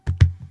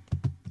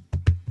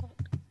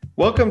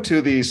Welcome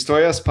to the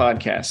Stoyas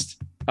podcast.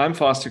 I'm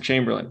Foster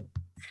Chamberlain.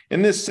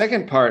 In this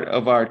second part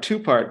of our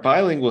two-part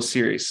bilingual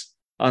series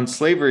on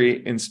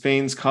slavery in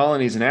Spain's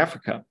colonies in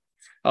Africa,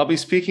 I'll be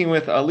speaking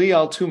with Ali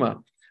Al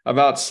Tuma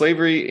about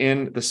slavery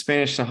in the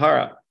Spanish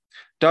Sahara.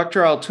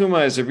 Dr. Al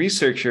Tuma is a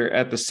researcher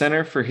at the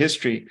Center for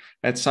History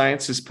at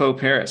Sciences Po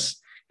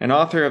Paris and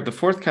author of the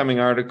forthcoming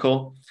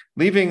article,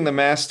 Leaving the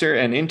Master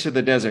and Into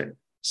the Desert,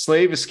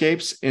 Slave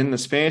Escapes in the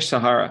Spanish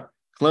Sahara,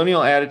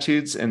 Colonial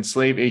Attitudes and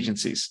Slave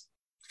Agencies.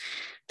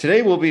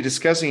 Today, we'll be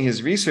discussing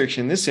his research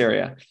in this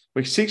area,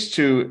 which seeks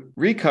to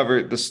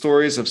recover the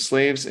stories of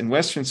slaves in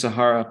Western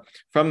Sahara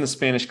from the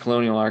Spanish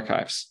colonial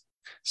archives.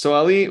 So,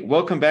 Ali,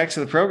 welcome back to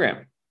the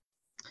program.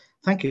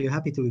 Thank you.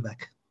 Happy to be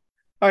back.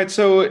 All right.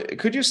 So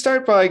could you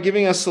start by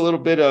giving us a little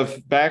bit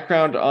of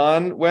background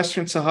on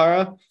Western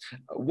Sahara?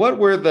 What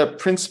were the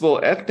principal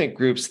ethnic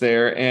groups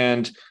there,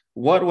 and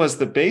what was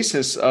the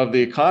basis of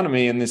the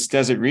economy in this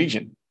desert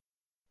region?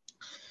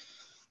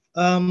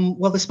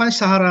 Well, the Spanish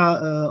Sahara,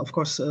 of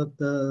course,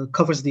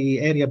 covers the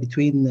area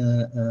between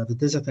the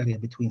desert area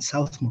between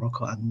South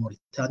Morocco and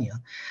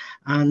Mauritania,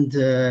 and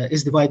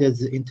is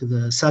divided into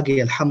the Sagi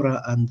El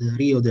Hamra and the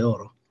Rio de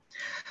Oro.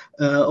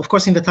 Of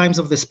course, in the times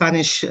of the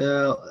Spanish,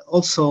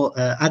 also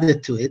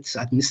added to it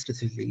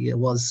administratively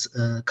was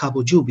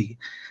Cabo Jubi,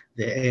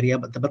 the area,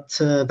 but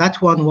that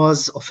one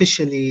was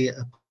officially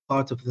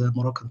part of the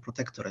Moroccan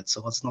protectorate,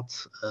 so it's not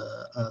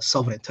a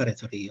sovereign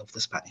territory of the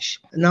Spanish.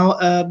 Now,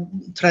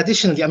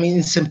 traditionally,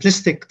 in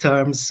simplistic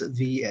terms,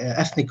 the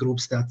ethnic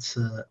groups that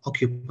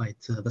occupied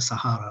the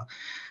Sahara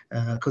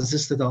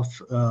consisted of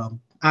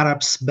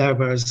Arabs,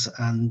 Berbers,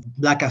 and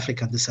Black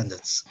African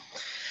descendants.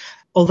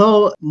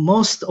 Although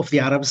most of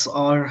the Arabs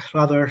are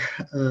rather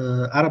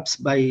Arabs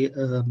by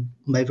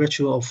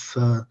virtue of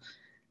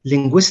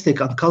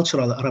linguistic and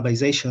cultural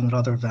Arabization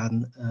rather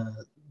than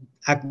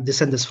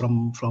descendants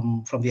from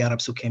the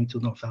Arabs who came to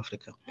North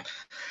Africa.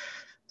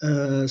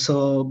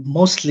 So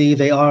mostly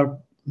they are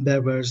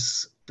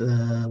Berbers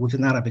with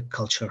an Arabic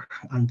culture,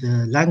 and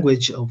the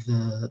language of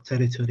the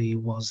territory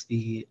was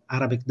the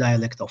Arabic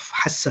dialect of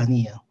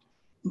Hassaniya.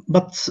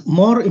 But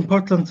more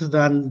important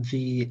than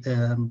the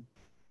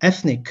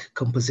ethnic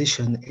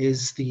composition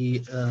is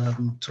the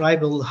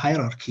tribal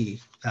hierarchy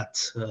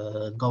that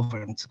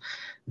governed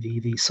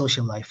the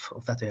social life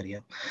of that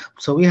area.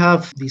 So we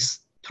have these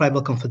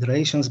tribal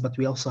confederations, but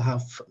we also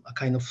have a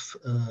kind of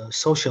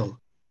social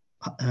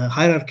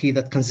hierarchy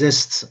that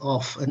consists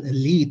of an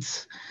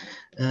elite,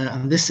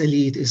 and this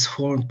elite is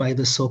formed by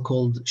the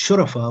so-called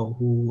shurafa,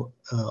 who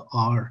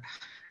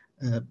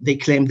they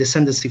claim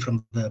descendancy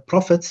from the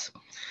Prophet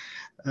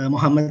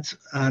Muhammad,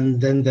 and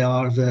then there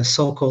are the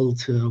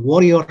so-called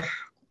warrior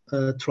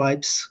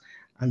tribes,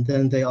 and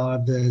then they are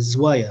the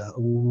Zwaya,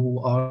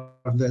 who are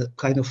the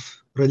kind of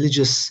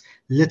religious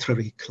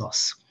literary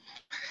class.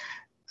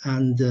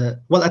 And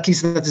well, at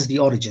least that is the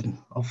origin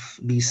of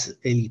these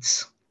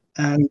elites.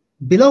 And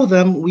below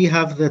them, we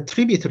have the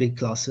tributary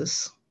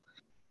classes,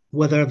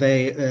 whether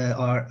they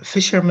are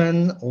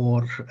fishermen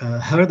or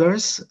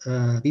herders.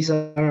 These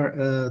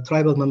are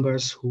tribal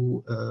members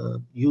who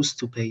used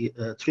to pay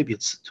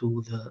tributes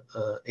to the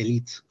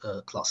elite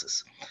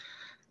classes.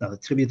 Now, the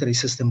tributary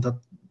system, that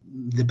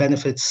the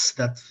benefits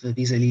that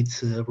these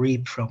elites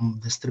reap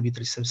from this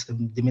tributary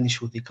system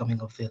diminish with the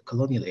coming of the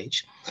colonial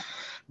age,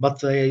 but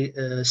they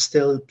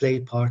still play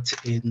part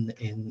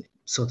in,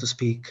 so to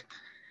speak,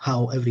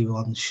 how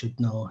everyone should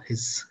know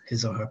his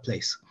or her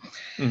place.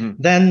 Mm-hmm.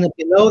 Then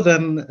below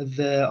them,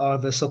 there are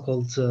the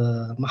so-called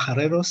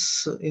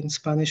mahareros in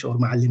Spanish, or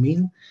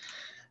ma'allimin,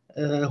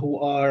 who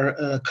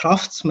are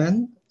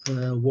craftsmen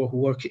who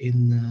work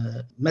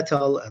in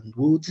metal and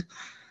wood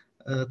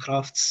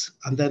crafts.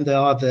 And then there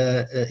are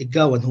the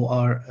igawan, who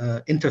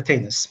are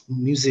entertainers,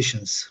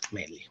 musicians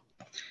mainly.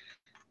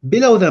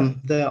 Below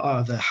them, there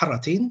are the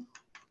haratin,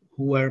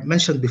 who were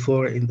mentioned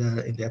before in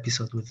the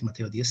episode with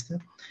Matteo Dieste.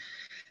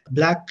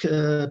 Black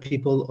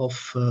people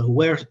who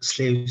were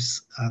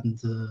slaves, and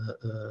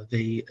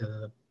they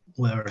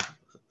were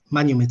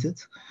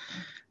manumitted,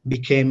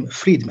 became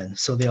freedmen.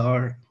 So they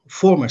are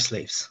former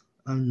slaves.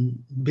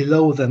 And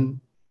below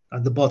them,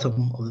 at the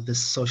bottom of this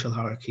social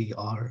hierarchy,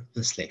 are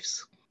the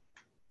slaves.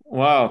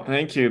 Wow,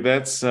 thank you.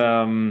 That's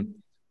an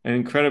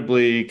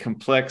incredibly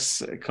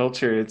complex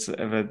culture. It's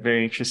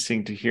very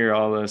interesting to hear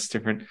all those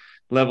different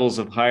levels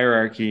of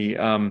hierarchy.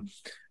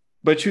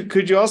 But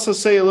could you also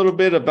say a little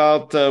bit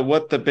about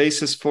what the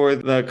basis for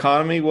the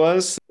economy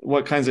was?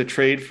 What kinds of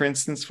trade, for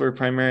instance, were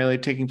primarily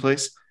taking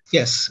place?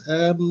 Yes.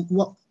 There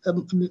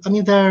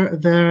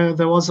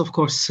was, of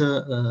course,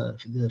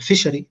 the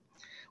fishery.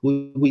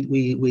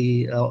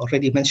 We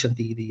already mentioned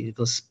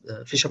those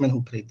fishermen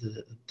who paid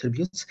the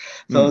tributes.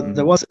 So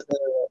there was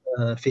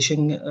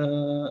fishing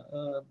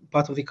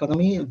part of the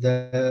economy.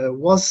 There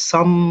was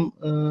some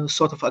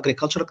sort of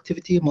agricultural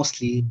activity,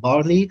 mostly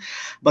barley,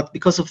 but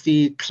because of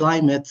the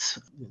climate,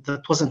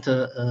 that wasn't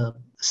a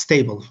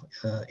stable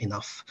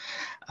enough.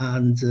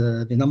 And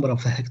the number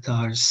of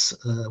hectares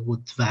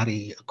would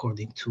vary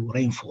according to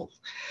rainfall.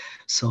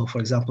 So, for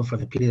example, for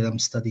the period I'm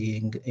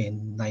studying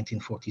in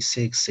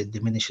 1946, it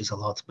diminishes a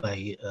lot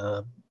by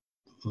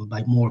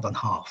more than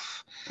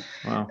half.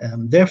 Wow.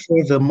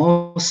 Therefore, the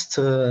most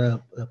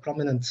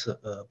prominent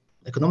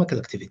economical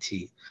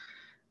activity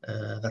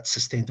that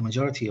sustained the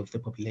majority of the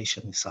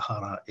population in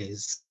Sahara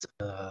is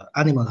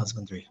animal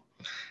husbandry,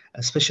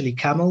 especially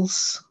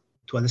camels,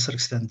 to a lesser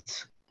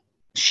extent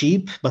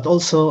sheep, but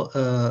also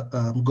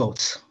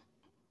goats.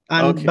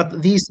 Okay.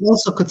 But these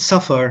also could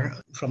suffer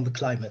from the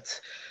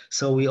climate.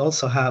 So we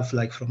also have,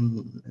 like,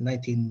 from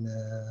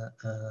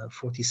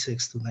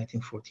 1946 to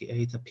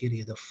 1948, a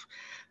period of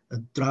a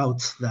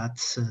drought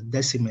that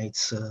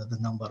decimates the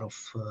number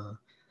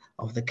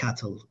of the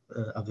cattle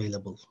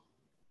available.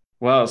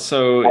 Wow.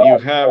 So you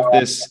have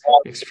this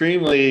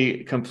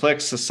extremely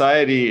complex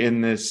society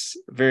in this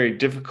very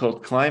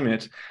difficult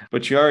climate,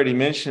 but you already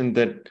mentioned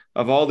that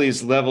of all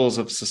these levels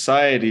of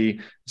society,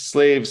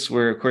 slaves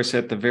were, of course,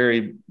 at the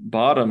very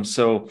bottom.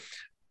 So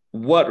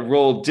what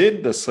role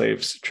did the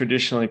slaves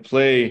traditionally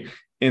play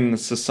in the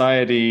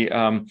society?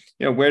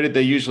 Where did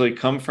they usually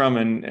come from,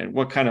 and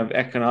what kind of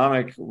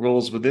economic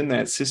roles within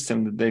that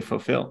system did they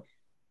fulfill?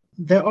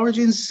 Their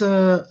origins,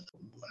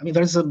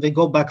 they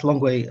go back a long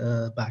way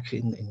back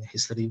in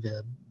history.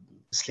 The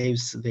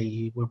slaves,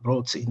 they were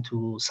brought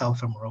into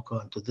southern Morocco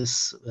and to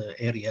this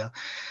area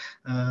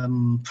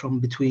from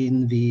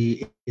between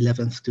the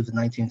 11th to the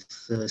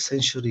 19th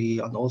century,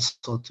 and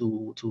also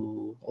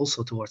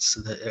also towards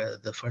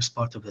the first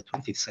part of the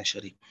 20th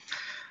century.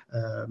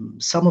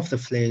 Some of the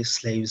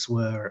slaves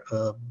were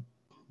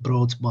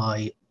brought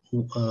by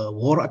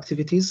war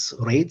activities,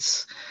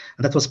 raids,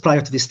 and that was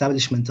prior to the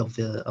establishment of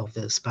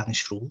the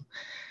Spanish rule.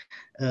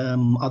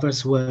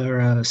 Others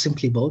were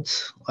simply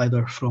bought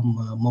either from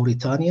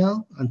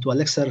Mauritania and to a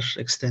lesser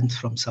extent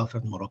from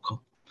southern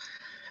Morocco.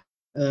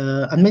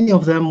 And many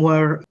of them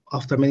were,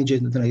 after many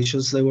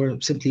generations, they were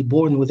simply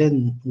born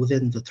within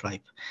the tribe.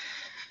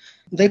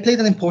 They played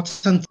an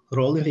important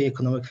role in the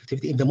economic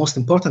activity, in the most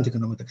important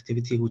economic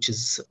activity, which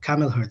is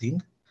camel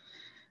herding.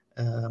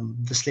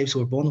 The slaves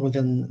were born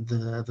within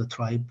the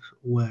tribe,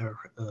 were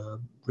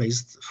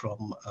raised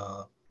from,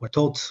 were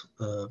taught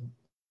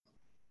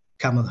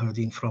camel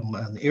herding from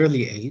an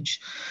early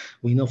age.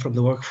 We know from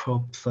the work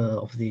of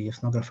the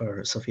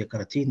ethnographer Sofia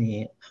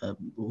Caratini,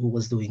 who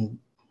was doing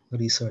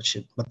research,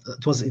 but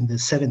it was in the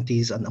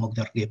 70s and among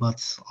the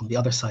Argebat on the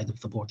other side of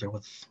the border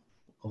of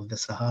the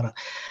Sahara,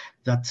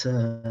 that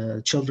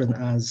children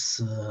as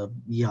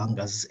young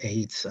as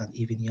 8 and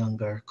even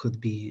younger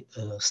could be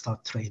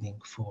start training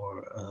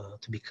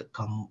to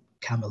become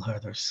camel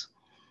herders.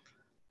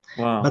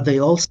 Wow. But they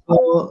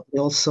also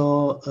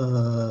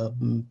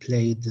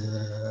played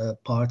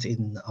part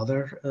in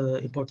other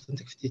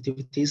important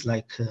activities,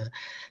 like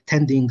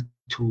tending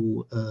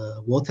to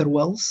water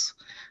wells,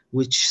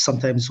 which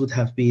sometimes would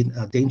have been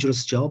a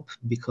dangerous job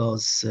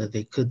because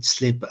they could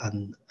slip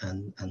and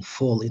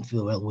fall into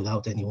the well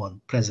without anyone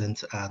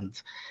present,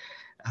 and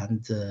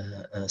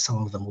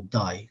some of them would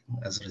die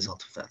as a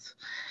result of that.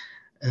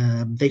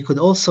 They could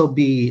also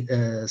be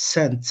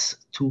sent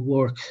to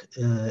work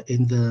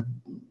in the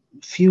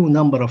few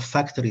number of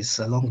factories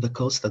along the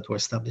coast that were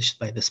established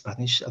by the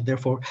Spanish, and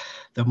therefore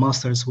their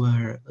masters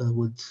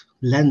would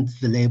lend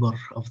the labor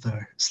of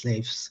their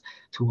slaves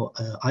to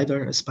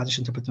either Spanish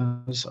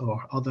entrepreneurs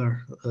or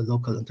other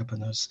local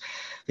entrepreneurs.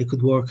 They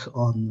could work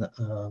on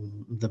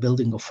the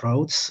building of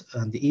roads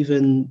and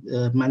even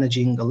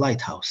managing a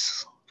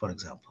lighthouse, for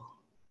example.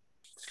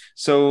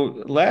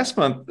 So last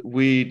month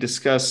we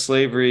discussed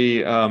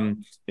slavery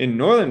in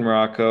northern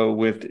Morocco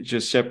with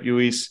Giuseppe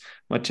Luis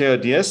Matteo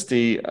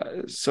Diesti.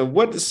 So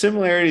what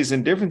similarities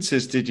and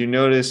differences did you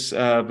notice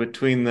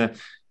between the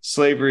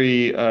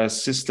slavery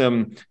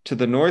system to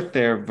the north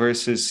there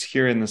versus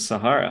here in the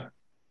Sahara?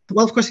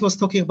 Well, of course, he was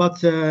talking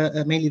about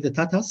mainly the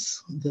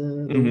Tatas,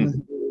 the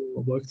women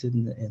who worked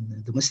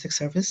in domestic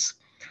service.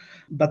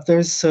 But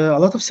there's a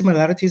lot of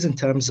similarities in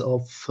terms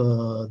of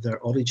their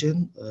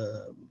origin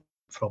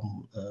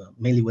from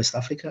mainly West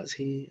Africa, as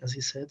he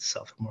said,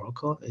 South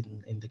Morocco.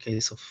 In the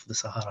case of the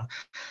Sahara,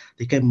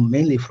 they came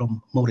mainly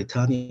from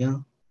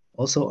Mauritania,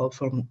 also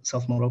from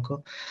South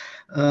Morocco.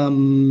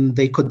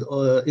 They could,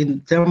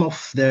 in terms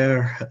of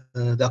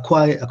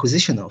the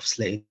acquisition of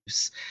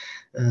slaves,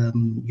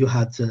 you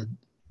had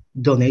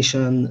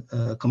donation,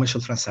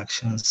 commercial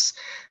transactions.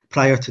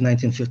 Prior to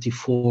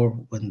 1954,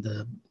 when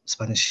the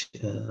Spanish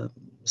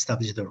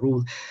established the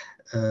rule,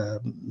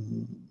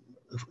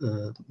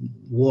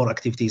 war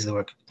activities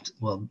that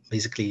were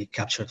basically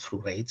captured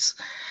through raids.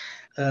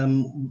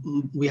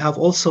 We have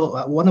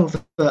also one of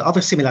the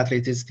other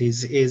similarities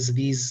is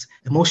these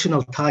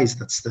emotional ties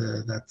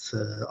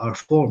that are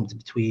formed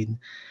between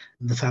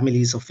the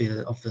families of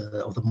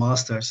the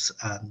masters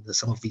and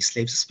some of these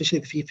slaves, especially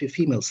the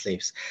female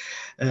slaves,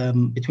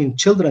 between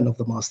children of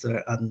the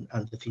master and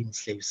the female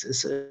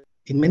slaves.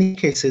 In many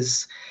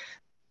cases,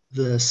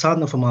 the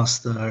son of a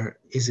master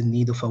is in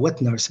need of a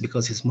wet nurse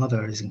because his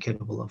mother is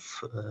incapable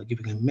of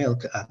giving him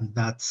milk, and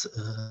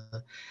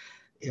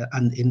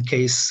in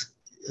case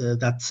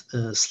that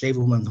slave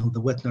woman who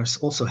the wet nurse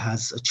also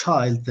has a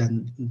child,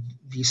 then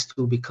these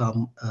two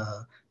become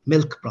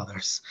milk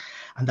brothers,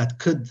 and that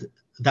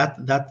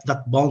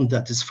bond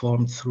that is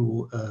formed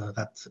through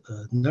that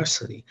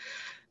nursery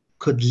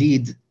could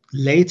lead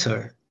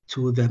later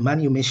to the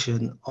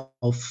manumission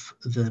of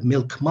the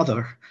milk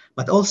mother,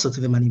 but also to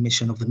the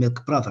manumission of the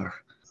milk brother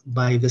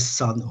by this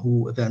son,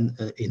 who then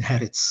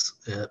inherits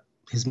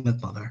his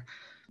milk mother.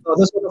 So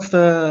those one of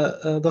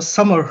those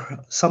some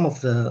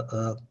of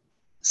the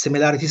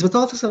similarities, but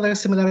also there are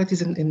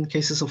similarities in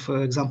cases of,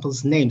 for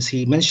example's names.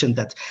 He mentioned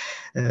that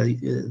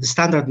the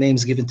standard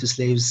names given to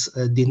slaves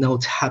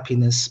denote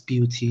happiness,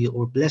 beauty,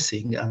 or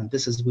blessing, and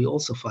this is we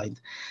also find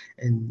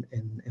in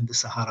the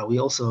Sahara. We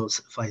also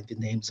find the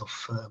names of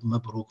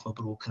Mabruk,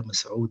 Mabruka,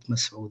 Masoud,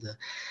 Masouda,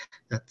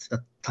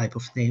 that type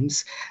of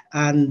names.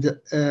 And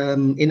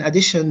in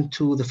addition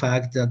to the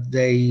fact that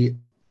they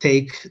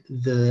take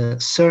the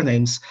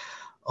surnames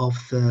of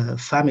the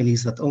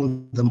families that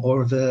own them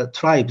or the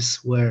tribes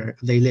where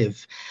they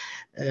live.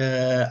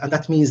 And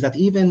that means that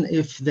even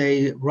if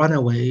they run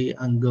away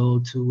and go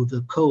to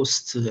the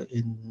coast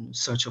in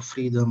search of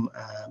freedom,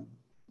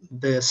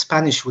 the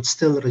Spanish would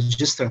still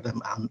register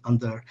them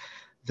under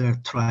their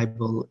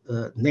tribal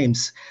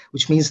names,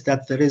 which means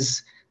that there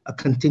is a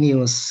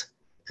continuous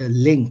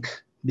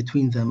link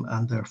between them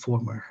and their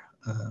former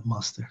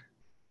master.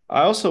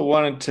 I also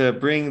wanted to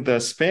bring the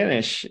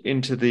Spanish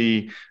into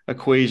the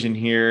equation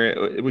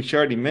here, which you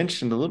already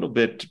mentioned a little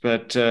bit,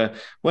 but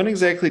when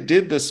exactly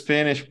did the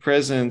Spanish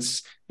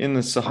presence in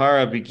the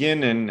Sahara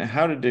begin, and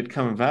how did it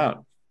come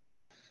about?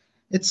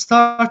 It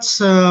starts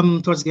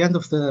towards the end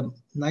of the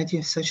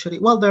 19th century.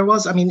 Well,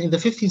 in the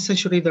 15th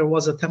century, there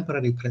was a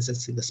temporary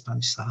presence in the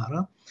Spanish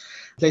Sahara.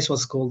 The place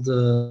was called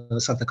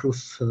Santa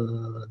Cruz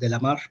de la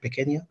Mar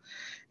Pequeña.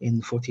 In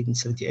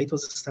 1478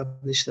 was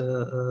established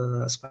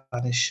a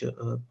Spanish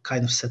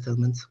kind of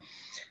settlement,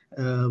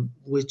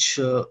 which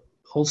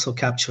also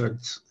captured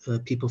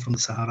people from the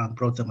Sahara and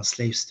brought them as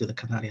slaves to the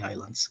Canary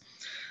Islands.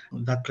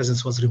 That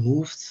presence was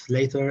removed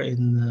later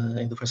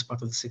in the first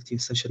part of the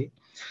 16th century.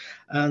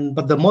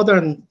 But the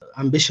modern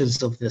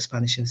ambitions of the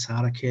Spanish in the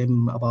Sahara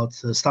came about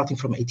starting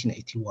from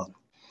 1881,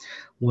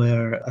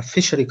 where a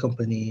fishery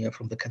company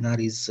from the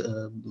Canaries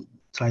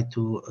tried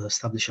to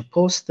establish a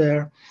post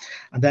there.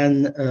 And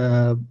then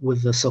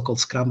with the so-called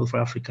Scramble for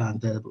Africa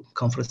and the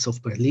Conference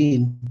of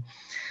Berlin,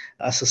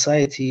 a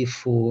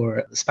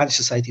Spanish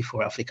Society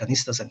for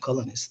Africanistas and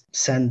Colonists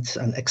sent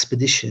an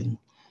expedition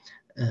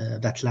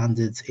that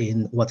landed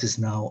in what is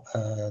now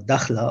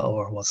Dakhla,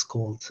 or was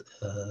called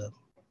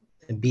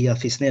Villa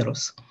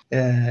Cisneros,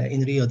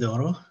 in Rio de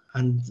Oro,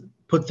 and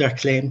put their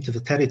claim to the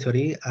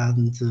territory,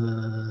 and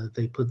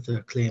they put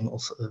their claim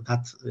also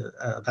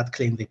that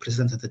claim they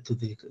presented it to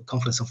the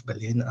Conference of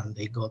Berlin, and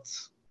they got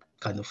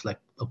kind of like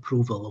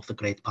approval of the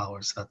great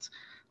powers that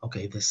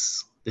okay,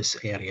 this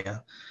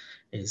area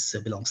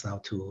belongs now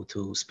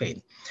to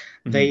Spain.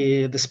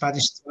 Mm-hmm. The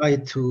Spanish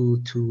tried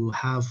to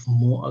have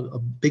a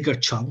bigger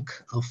chunk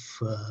of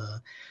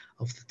the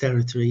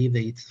territory.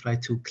 They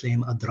tried to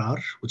claim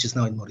Adrar, which is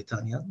now in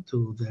Mauritania,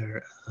 to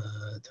their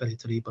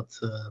territory, but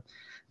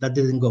that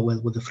didn't go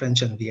well with the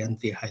French, and in the end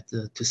they had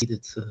to cede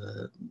it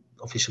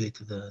officially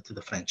to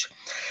the French.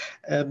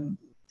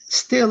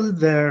 Still,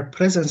 their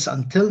presence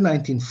until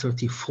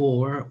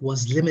 1934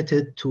 was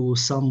limited to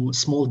some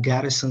small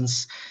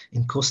garrisons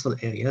in coastal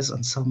areas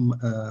and some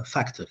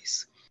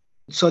factories.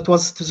 So it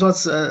was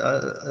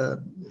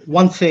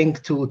one thing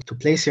to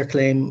place your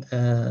claim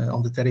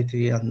on the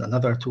territory, and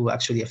another to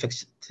actually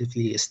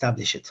effectively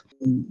establish it.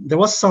 There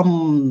was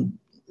some,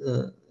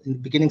 in the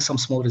beginning, some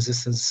small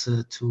resistance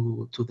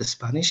to the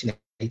Spanish. In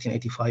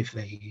 1885,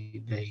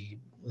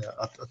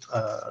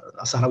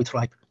 a Sahrawi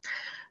tribe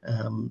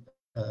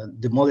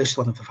demolished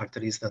one of the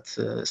factories that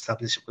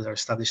were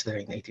established there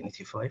in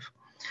 1885,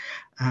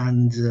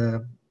 and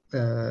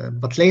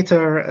but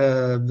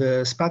later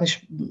the Spanish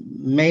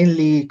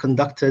mainly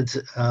conducted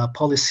a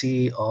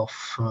policy of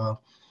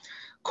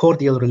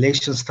cordial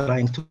relations,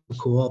 trying to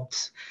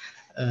co-opt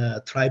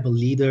tribal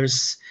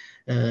leaders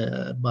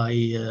by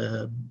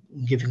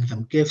giving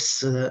them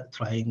gifts,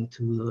 trying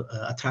to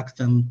attract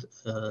them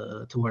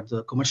toward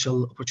the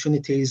commercial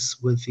opportunities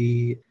with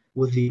the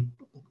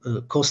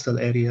coastal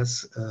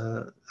areas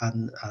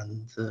and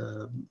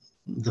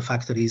the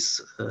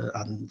factories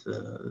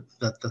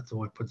that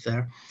were put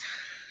there.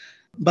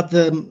 But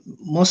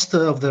most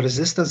of the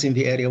resistance in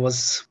the area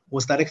was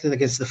directed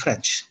against the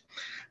French.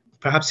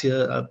 Perhaps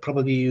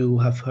probably you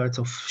have heard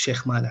of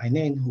Sheikh Mal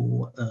Ainain,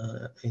 who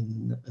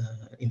in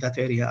that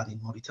area and in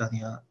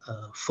Mauritania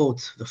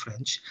fought the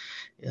French,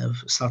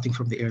 starting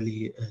from the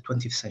early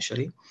 20th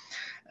century.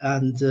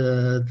 And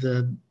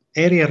the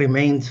area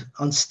remained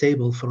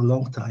unstable for a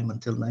long time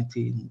until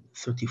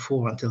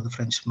 1934, until the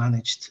French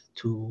managed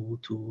to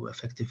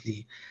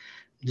effectively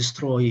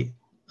destroy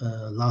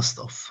last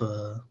of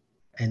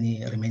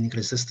any remaining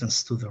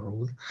resistance to the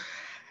rule.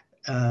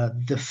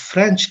 The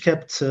French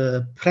kept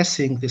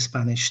pressing the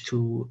Spanish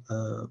to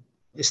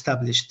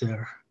establish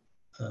their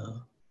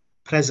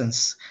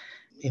presence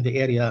in the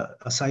area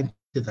assigned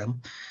to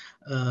them.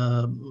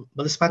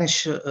 But the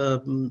Spanish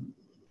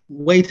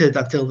waited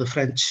until the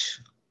French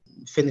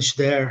finished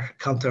their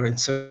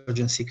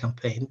counterinsurgency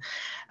campaign,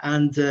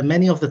 and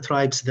many of the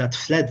tribes that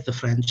fled the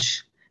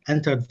French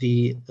entered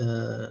the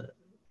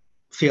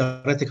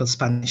theoretical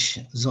Spanish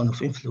zone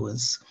of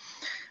influence.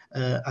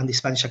 And the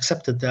Spanish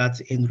accepted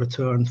that in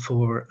return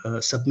for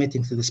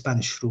submitting to the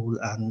Spanish rule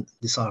and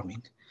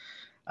disarming.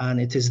 And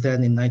it is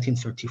then in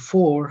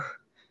 1934,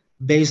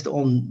 based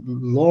on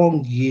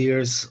long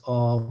years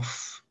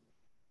of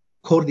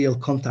cordial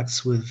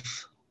contacts with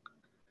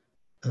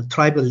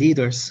tribal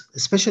leaders,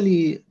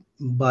 especially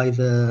by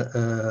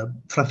the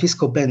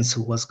Francisco Benz,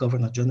 who was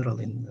Governor General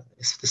in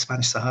the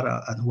Spanish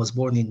Sahara and who was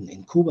born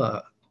in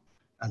Cuba,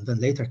 and then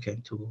later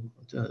came to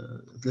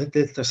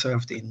later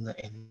served in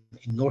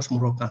North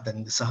Morocco and then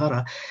in the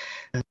Sahara.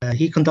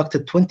 He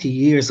conducted 20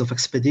 years of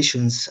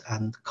expeditions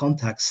and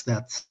contacts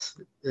that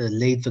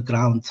laid the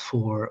ground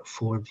for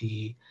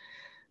the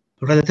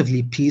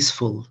relatively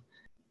peaceful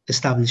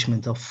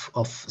establishment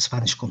of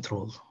Spanish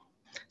control.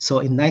 So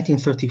in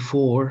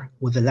 1934,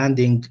 with the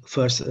landing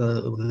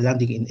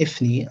in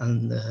Ifni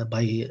and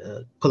by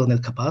Colonel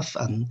Capaf,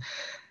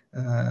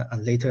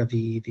 and later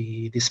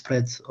the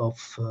spread of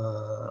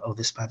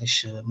the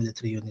Spanish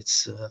military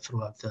units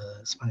throughout the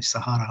Spanish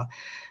Sahara,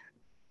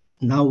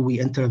 now we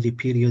enter the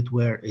period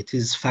where it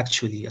is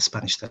factually a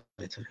Spanish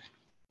territory.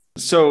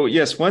 So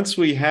yes, once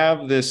we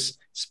have this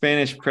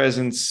Spanish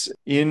presence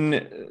in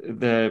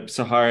the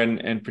Sahara,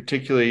 and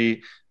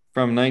particularly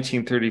from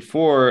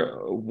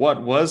 1934,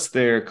 what was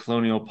their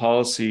colonial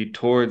policy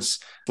towards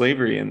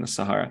slavery in the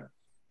Sahara?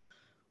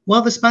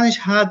 Well, the Spanish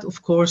had,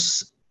 of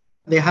course,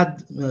 they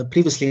had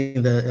previously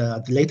in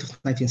the late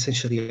 19th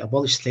century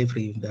abolished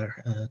slavery in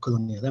their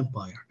colonial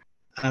empire.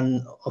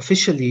 And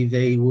officially,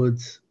 they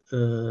would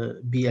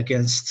be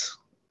against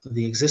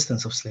the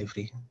existence of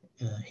slavery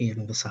here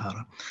in the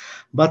Sahara.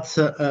 But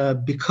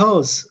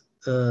because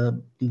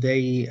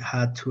they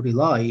had to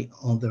rely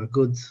on their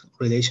good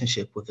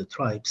relationship with the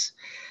tribes,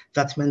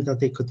 that meant that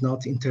they could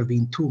not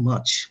intervene too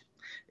much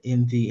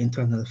in the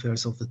internal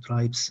affairs of the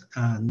tribes,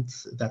 and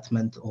that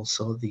meant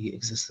also the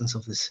existence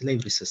of the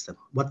slavery system.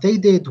 What they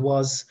did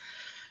was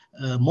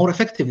more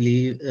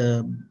effectively,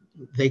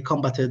 they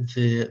combated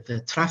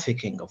the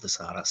trafficking of the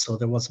Sahara. So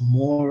there was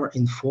more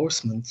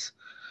enforcement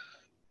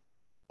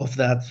of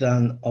that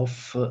than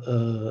of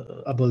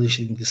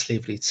abolishing the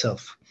slavery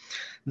itself.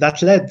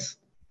 That led,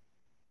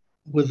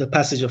 with the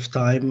passage of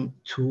time,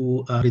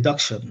 to a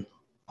reduction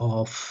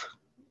of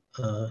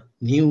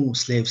new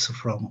slaves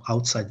from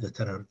outside the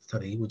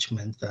territory, which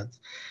meant that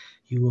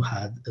you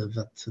had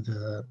that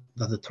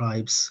the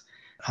tribes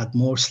had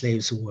more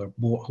slaves who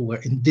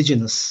were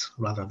indigenous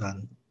rather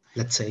than,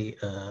 let's say,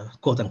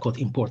 quote unquote,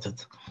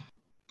 imported.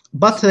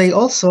 But they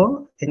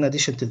also, in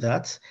addition to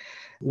that,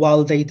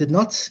 while they did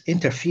not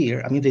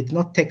interfere, I mean, they did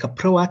not take a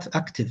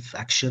proactive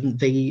action,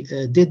 they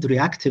did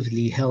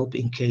reactively help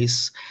in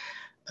case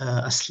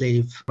a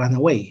slave ran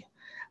away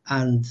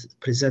and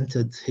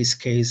presented his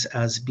case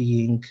as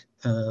being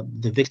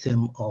the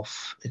victim of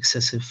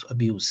excessive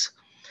abuse.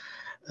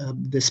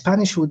 The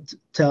Spanish would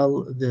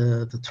tell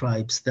the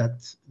tribes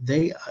that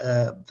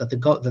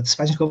the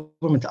Spanish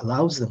government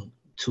allows them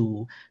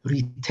to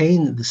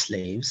retain the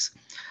slaves,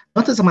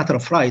 not as a matter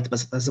of right,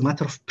 but as a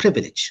matter of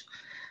privilege.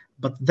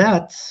 But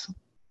that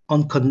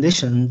on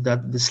condition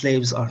that the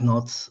slaves are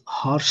not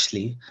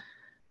harshly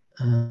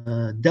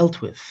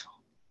dealt with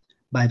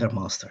by their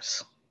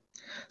masters.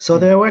 So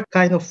there were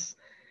kind of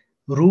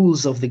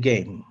rules of the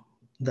game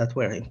that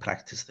were in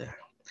practice there.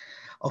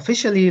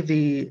 Officially,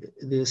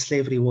 the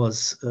slavery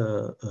was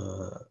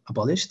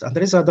abolished, and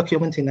there is a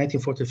document in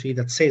 1943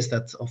 that says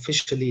that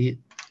officially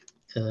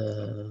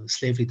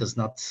slavery is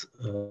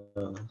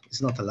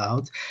not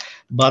allowed,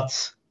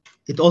 but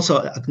it also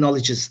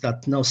acknowledges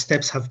that no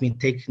steps have been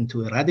taken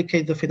to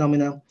eradicate the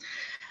phenomena,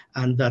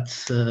 and that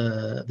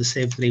the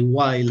slavery,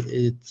 while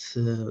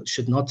it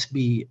should not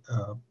be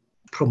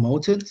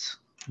promoted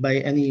by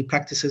any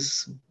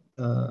practices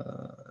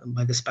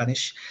by the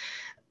Spanish,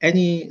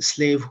 any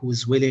slave who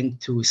is willing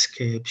to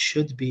escape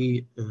should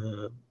be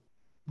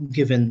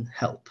given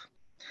help.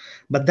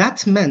 But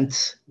that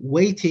meant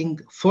waiting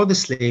for the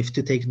slave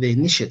to take the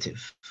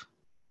initiative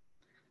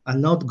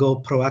and not go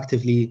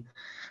proactively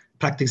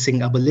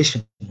practicing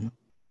abolition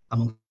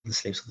among the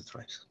slaves of the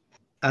tribes.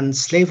 And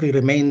slavery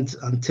remained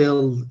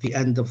until the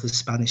end of the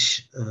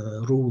Spanish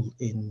rule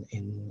in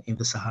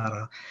the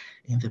Sahara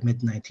in the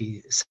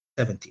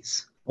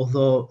mid-1970s.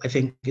 Although I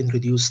think in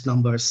reduced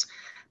numbers,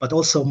 but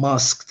also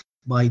masked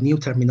by new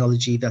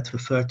terminology that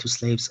referred to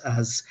slaves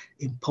as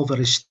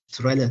impoverished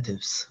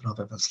relatives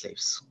rather than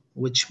slaves,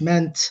 which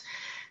meant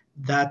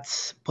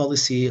that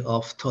policy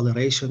of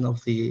toleration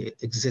of the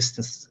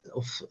existence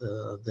of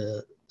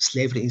the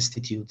slavery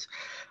institute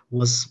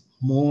was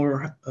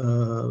more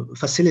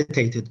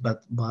facilitated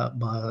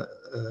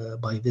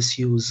by this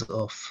use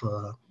of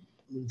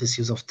this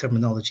use of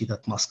terminology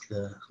that mask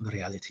the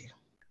reality.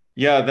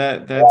 Yeah,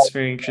 that's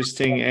very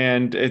interesting,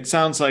 and it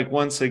sounds like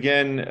once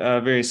again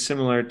very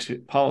similar to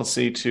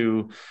policy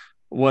to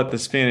what the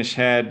Spanish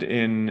had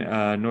in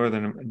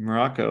northern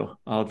Morocco,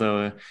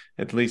 although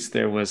at least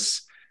there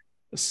was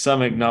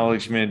some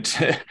acknowledgement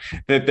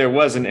that there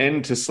was an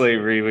end to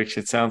slavery, which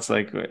it sounds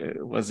like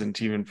it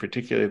wasn't even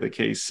particularly the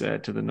case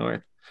to the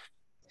north.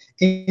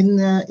 In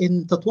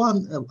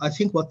Tetuan, I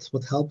think what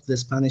helped the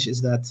Spanish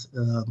is that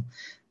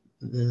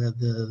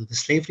the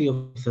slavery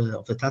of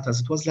the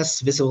Tatars, it was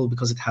less visible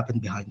because it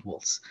happened behind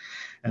walls.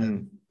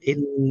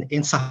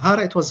 In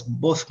Sahara, it was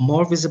both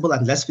more visible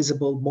and less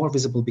visible. More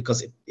visible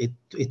because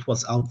it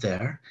was out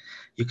there,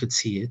 you could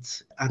see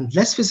it, and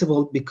less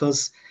visible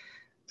because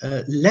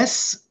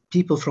less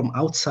people from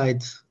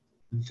outside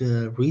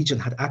the region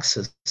had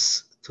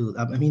access to.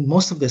 I mean,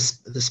 most of the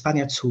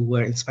Spaniards who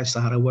were in Spanish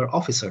Sahara were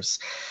officers.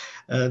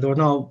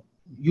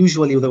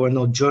 Usually there were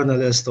no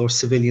journalists or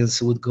civilians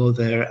who would go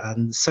there,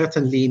 and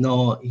certainly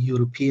no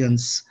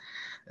Europeans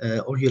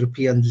or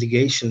European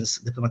legations,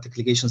 diplomatic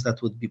legations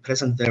that would be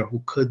present there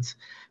who could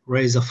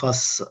raise a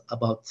fuss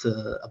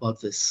about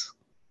this.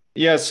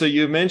 Yeah, so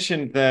you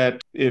mentioned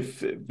that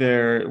if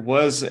there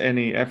was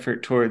any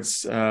effort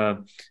towards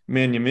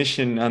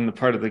manumission on the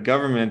part of the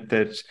government,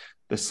 that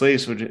the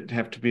slaves would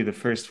have to be the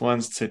first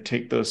ones to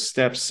take those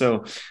steps.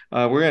 So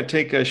we're going to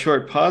take a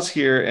short pause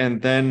here,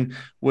 and then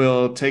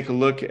we'll take a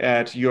look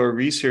at your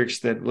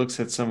research that looks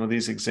at some of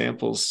these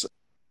examples.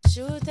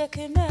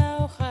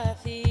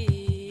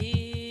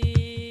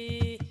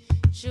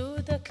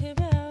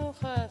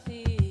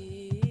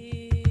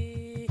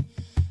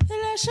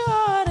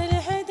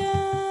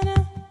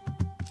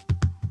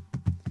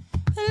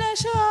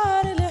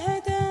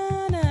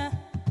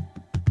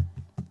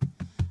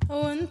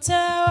 وانت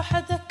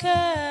وحدك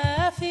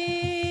كافي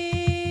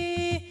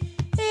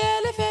يا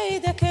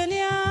لفيدك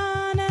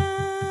نيانا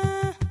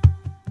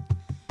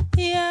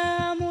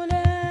يا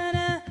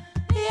مولانا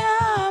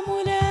يا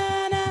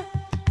مولانا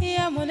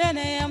يا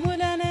مولانا يا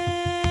مولانا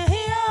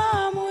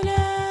يا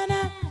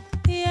مولانا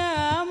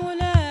يا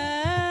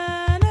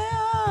مولانا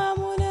يا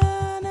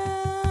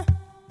مولانا.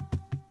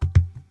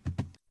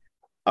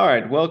 All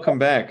right, welcome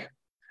back.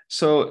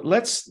 So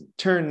let's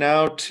turn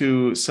now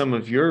to some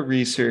of your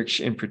research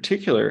in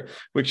particular,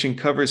 which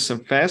uncovers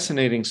some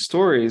fascinating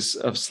stories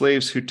of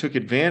slaves who took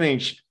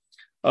advantage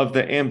of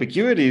the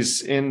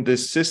ambiguities in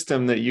this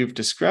system that you've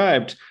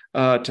described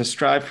to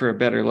strive for a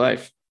better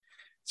life.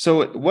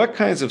 So what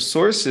kinds of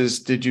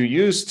sources did you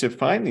use to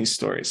find these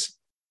stories?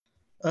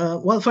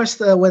 Well, first,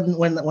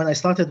 when I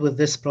started with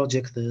this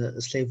project,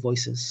 the Slave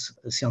Voices,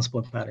 Sciences Po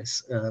in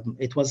Paris,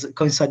 it was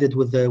coincided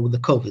with the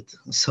COVID,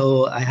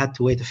 so I had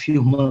to wait a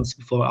few months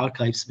before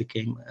archives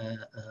became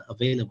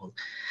available.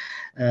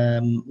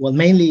 Well,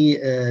 mainly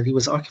there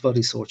was archival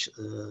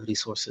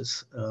resources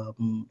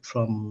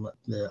from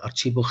the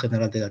Archivo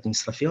General de la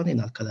Administración in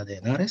Alcalá de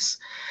Henares.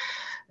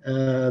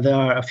 There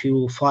are a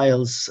few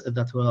files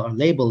that are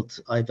labeled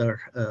either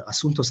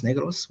Asuntos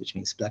Negros, which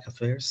means Black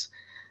Affairs,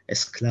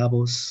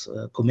 Esclavos,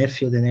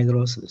 Comercio de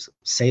Negros,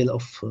 sale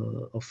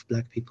of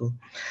Black people.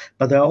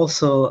 But there are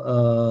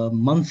also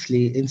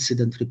monthly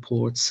incident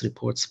reports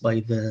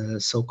by the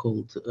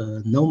so-called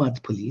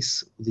nomad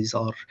police. These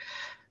are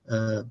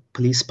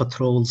police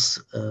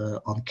patrols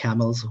on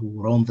camels who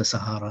roam the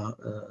Sahara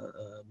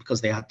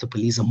because they had to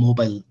police a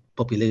mobile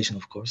population,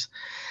 of course.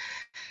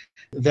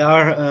 There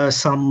are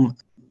some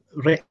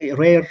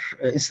rare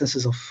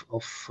instances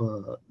of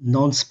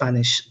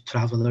non-Spanish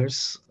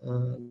travelers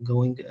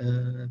going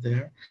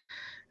there,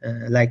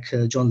 like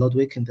John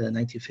Ludwig in the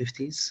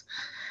 1950s.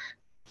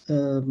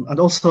 And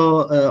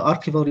also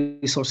archival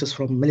resources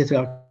from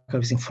military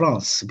archives in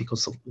France,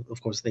 because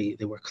of course they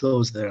were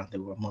closed there and they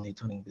were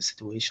monitoring the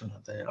situation.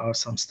 There are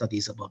some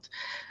studies about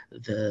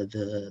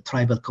the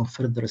tribal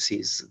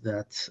confederacies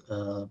that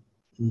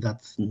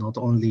not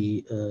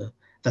only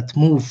that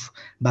move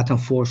back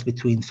and forth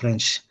between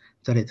French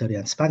territory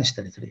and Spanish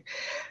territory,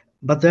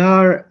 but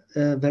there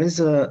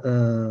is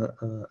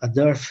a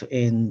dearth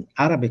in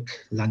Arabic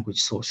language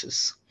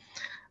sources,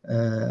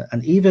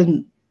 and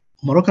even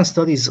Moroccan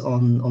studies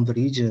on the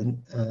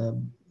region.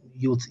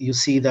 You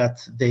see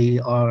that they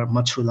are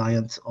much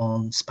reliant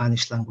on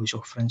Spanish language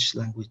or French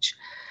language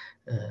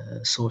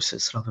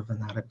sources rather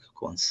than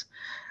Arabic ones.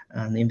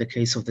 And in the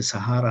case of the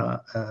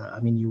Sahara,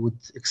 I mean, you would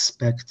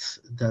expect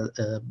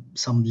that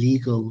some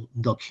legal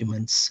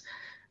documents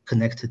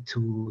connected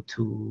to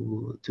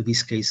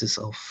these cases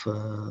of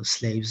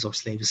slaves or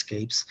slave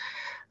escapes,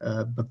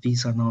 but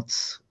these are not.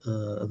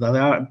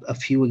 There are a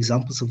few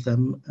examples of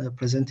them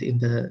present in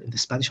the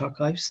Spanish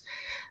archives,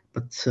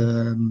 but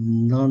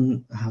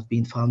none have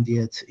been found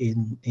yet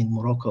in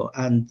Morocco.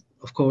 And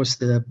of course,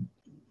 the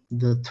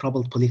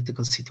troubled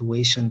political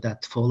situation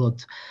that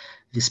followed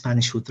the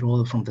Spanish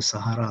withdrawal from the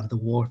Sahara and the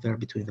war there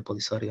between the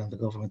Polisario and the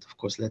government, of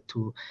course, led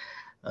to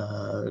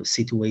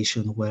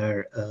situation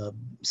where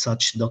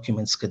such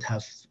documents could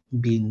have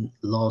been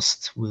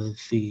lost with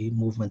the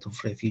movement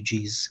of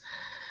refugees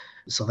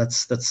So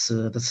that's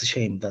a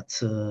shame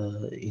that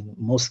in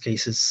most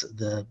cases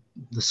the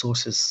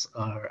sources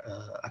are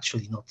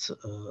actually not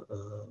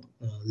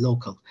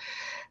local.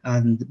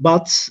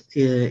 But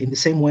in the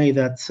same way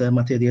that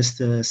Mateo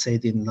Dieste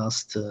said in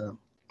last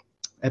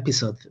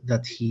episode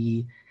that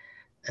he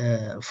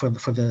for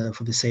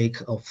the sake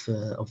of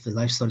the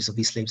life stories of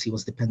these slaves, he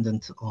was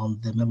dependent on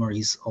the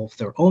memories of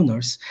their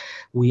owners.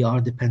 We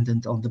are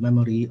dependent on the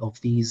memory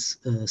of these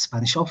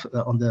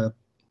on the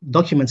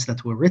documents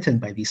that were written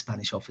by these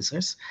Spanish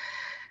officers.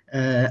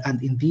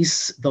 And in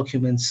these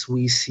documents,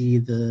 we see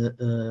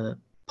the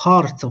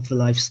part of the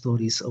life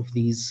stories of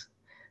these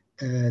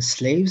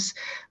slaves,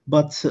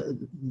 but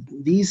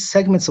these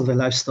segments of their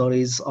life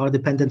stories are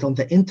dependent on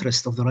the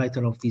interest of the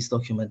writer of these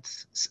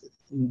documents,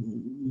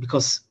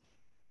 because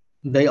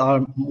they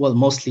are, well,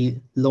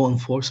 mostly law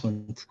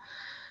enforcement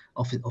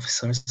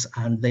officers,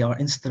 and they are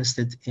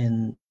interested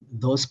in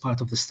those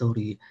parts of the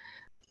story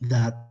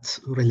that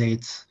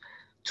relate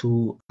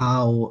to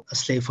how a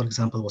slave, for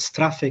example, was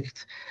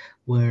trafficked,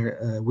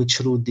 which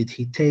route did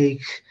he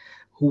take,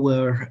 who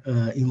were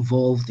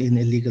involved in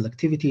illegal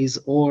activities,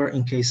 or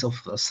in case of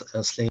a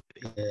slave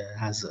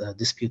has a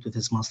dispute with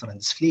his master and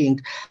is fleeing.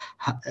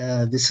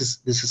 This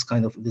is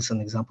an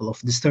example of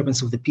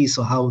disturbance of the peace.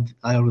 So how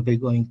are they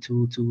going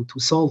to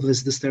solve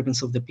this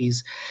disturbance of the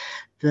peace?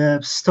 The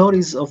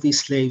stories of these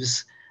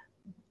slaves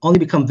only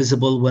become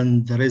visible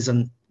when there is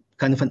an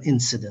kind of an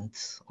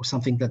incident or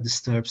something that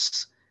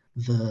disturbs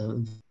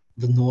the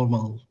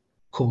normal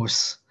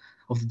course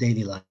of the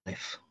daily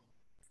life.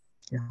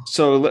 Yeah.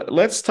 So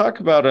let's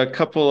talk about a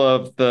couple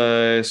of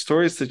the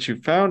stories that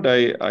you found.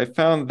 I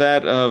found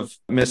that of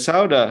Miss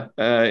Sauda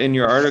in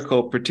your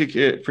article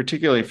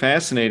particularly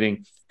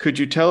fascinating. Could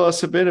you tell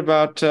us a bit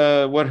about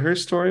what her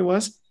story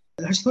was?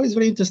 Her story is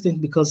very interesting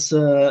because,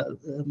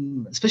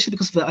 especially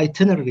because of the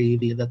itinerary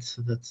that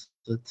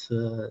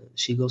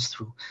she goes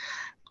through.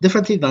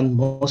 Differently than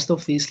most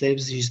of these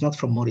slaves, she's not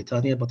from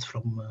Mauritania, but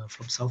from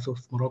south of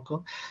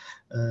Morocco,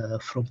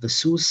 from the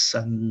Sus,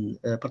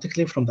 and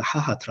particularly from the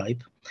Haha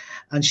tribe.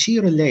 And she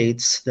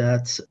relates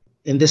that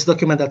in this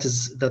document that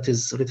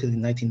is written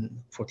in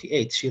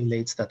 1948, she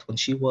relates that when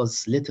she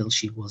was little,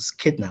 she was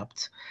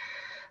kidnapped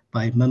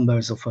by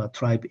members of a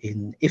tribe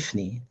in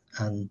Ifni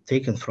and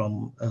taken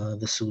from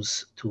the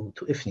Sus to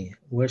Ifni,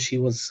 where she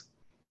was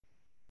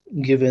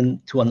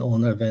given to an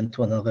owner, then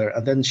to another,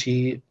 and then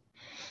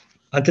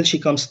until she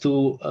comes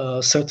to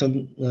a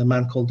certain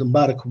man called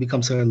Mbarak, who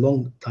becomes her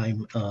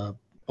long-time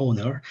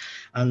owner,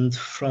 and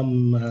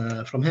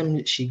from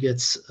him she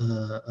gets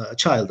a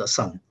child, a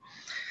son,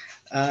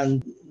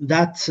 and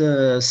that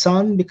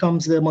son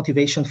becomes the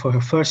motivation for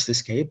her first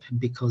escape,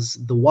 because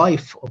the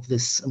wife of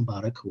this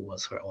Mbarak, who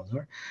was her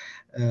owner,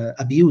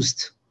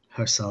 abused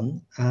her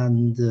son,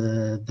 and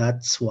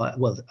that's why.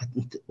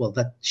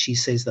 That she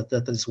says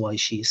that is why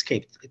she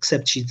escaped.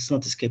 Except she does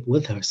not escape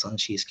with her son;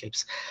 she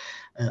escapes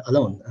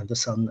alone, and the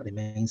son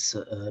remains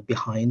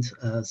behind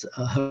as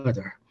a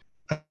herder.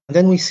 And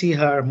then we see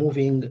her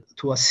moving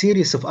to a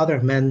series of other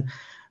men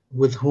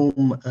with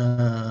whom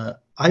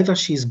either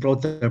she's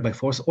brought there by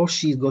force or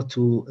she got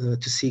to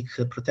seek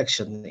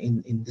protection,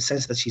 in the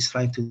sense that she's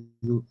trying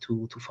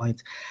to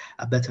find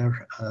a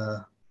better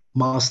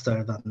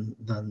master than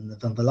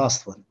the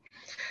last one.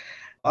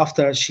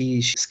 After she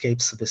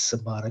escapes this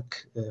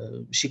Mubarak,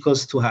 she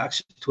goes to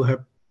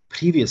her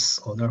previous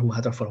owner, who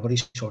had her for a very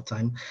short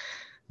time.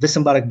 This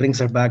Mubarak brings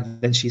her back,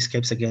 then she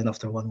escapes again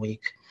after 1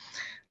 week.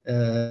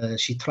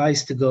 She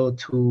tries to go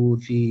to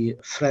the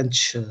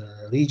French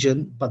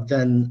region, but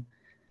then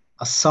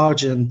a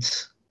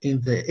sergeant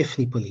in the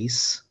Ifni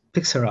police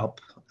picks her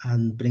up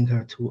and bring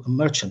her to a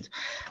merchant.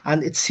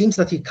 And it seems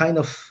that he kind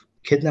of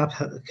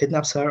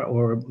kidnaps her,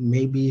 or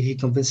maybe he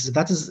convinces.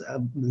 That is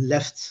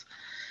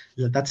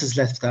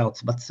left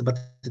out, but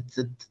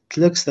it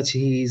looks that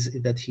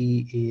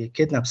he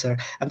kidnaps her,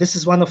 and this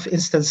is one of the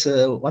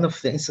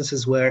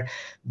instances where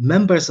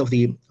members of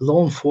the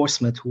law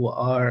enforcement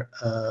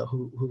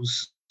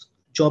whose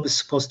job is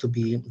supposed to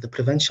be the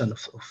prevention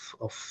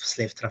of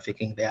slave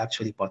trafficking, they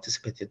actually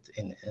participated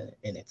in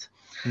it.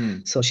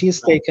 So she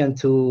is taken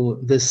to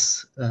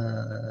this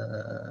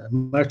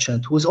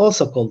merchant, who is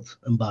also called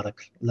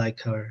Mbarak,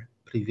 like her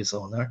previous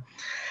owner.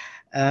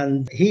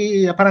 And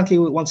he apparently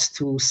wants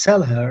to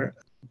sell her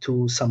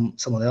to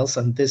someone else,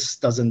 and this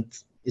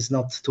is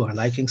not to her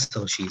liking,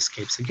 so she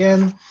escapes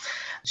again.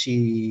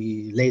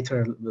 She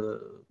later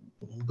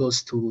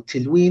goes to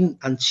Tilween,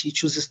 and she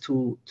chooses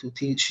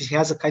she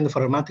has a kind of a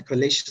romantic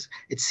relationship.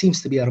 It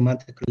seems to be a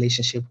romantic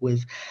relationship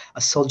with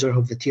a soldier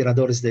of the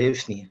Tiradores de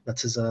Ifni,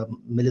 that is a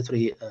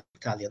military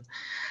battalion.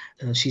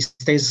 She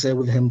stays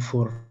with him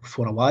for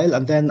a while,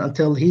 and then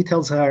until he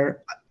tells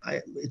her,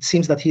 it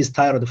seems that he's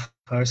tired of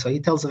her, so he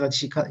tells her that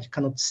he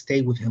cannot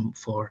stay with him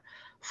for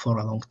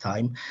a long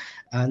time,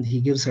 and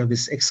he gives her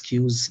this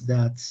excuse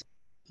that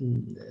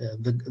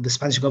the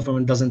Spanish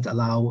government doesn't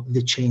allow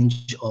the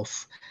change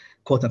of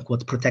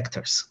quote-unquote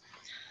protectors.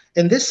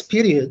 In this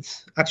period,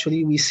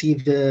 actually, we see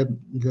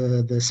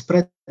the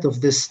spread of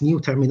this new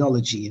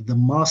terminology. The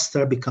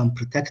master becomes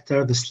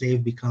protector, the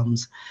slave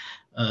becomes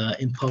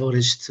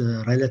impoverished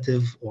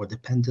relative or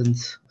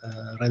dependent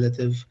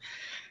relative.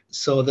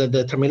 So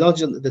the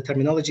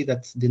terminology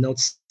that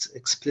denotes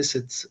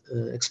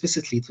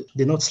explicitly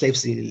denotes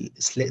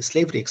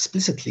slavery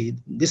explicitly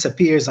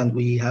disappears, and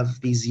we have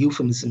these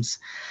euphemisms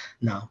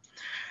now.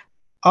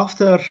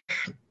 After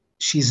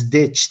she's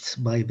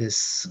ditched by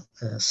this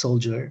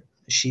soldier,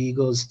 she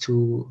goes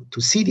to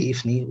Sidi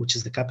Ifni, which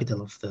is the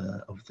capital of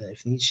the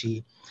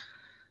Ifni.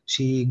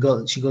 She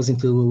goes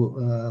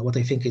into what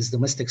I think is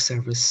domestic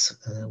service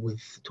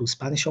with two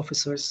Spanish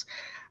officers,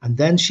 and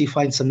then she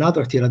finds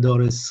another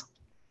Tiradores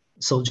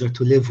soldier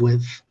to live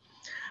with,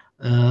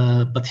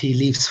 but he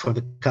leaves for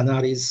the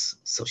Canaries.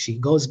 So she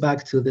goes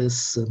back to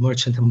this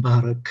merchant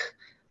Mbarak,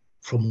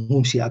 from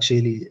whom she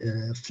actually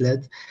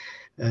fled,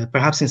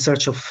 perhaps in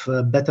search of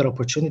better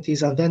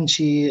opportunities. And then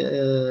she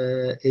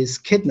is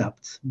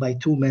kidnapped by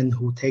two men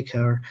who take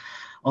her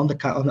on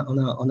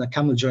a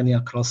camel journey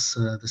across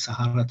the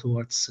Sahara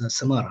towards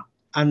Samara.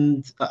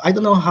 And I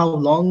don't know how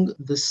long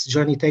this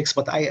journey takes,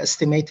 but I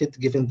estimated,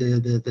 given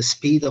the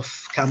speed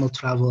of camel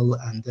travel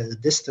and the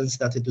distance,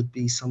 that it would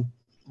be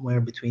somewhere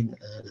between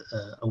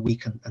a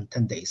week and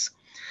 10 days.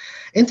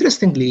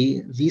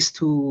 Interestingly, these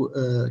two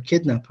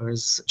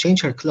kidnappers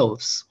change her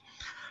clothes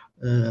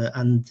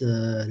and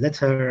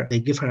they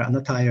give her an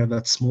attire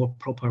that's more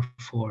proper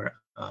for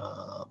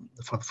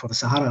the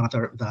Sahara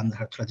rather than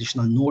her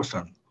traditional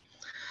northern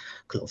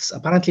clothes.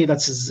 Apparently,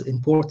 that's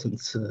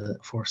important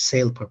for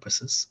sale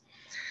purposes,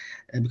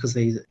 because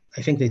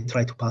I think they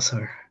try to pass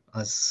her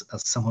as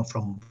someone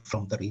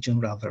from the region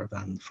rather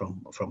than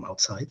from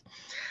outside.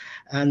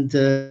 And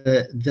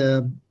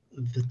the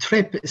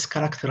trip is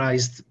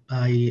characterized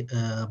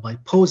by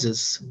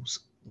poses,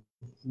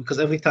 because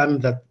every time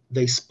that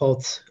they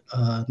spot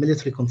a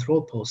military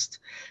control post,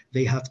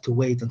 they have to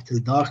wait until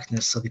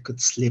darkness so they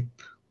could slip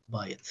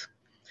by it,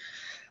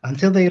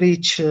 until they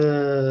reach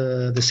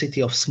the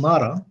city of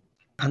Smara.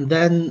 And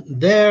then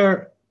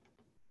there,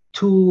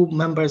 two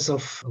members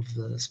of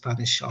the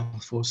Spanish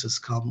armed forces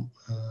come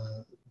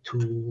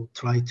to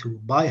try to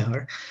buy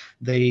her.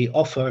 They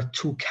offer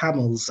two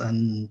camels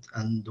and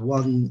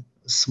one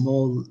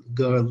small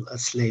girl, a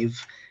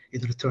slave,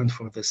 in return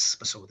for this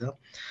Masouda.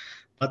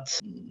 But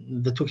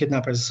the two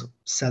kidnappers,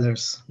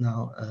 sellers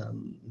now,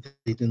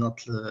 they do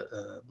not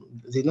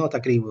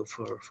agree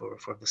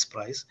for this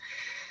price.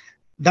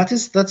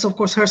 That's of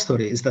course her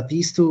story, is that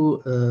these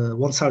two,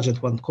 one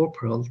sergeant, one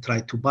corporal,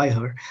 tried to buy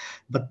her,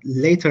 but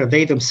later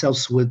they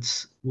themselves would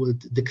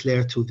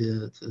declare to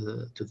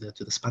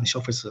the Spanish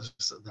officers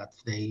that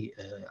they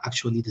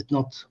actually did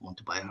not want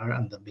to buy her,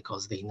 and that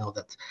because they know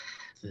that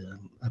the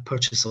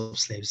purchase of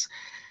slaves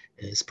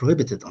is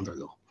prohibited under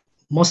law.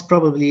 Most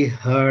probably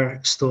her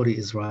story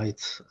is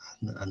right,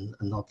 and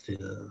not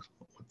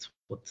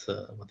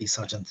what the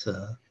sergeant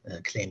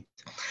claimed.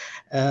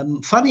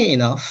 Funny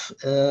enough,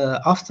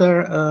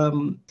 after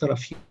a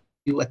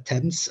few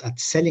attempts at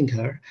selling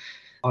her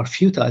are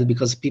futile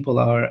because people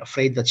are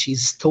afraid that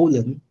she's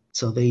stolen,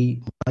 so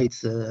they might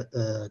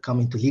come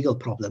into legal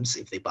problems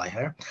if they buy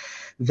her.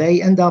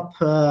 They end up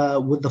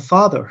with the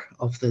father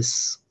of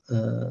this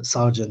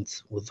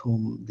sergeant, with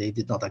whom they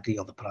did not agree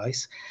on the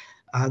price,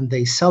 and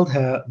they sold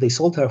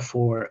her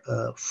for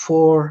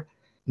 4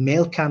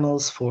 male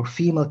camels, 4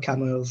 female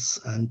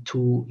camels, and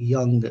 2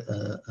 young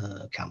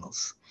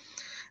camels,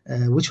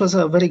 which was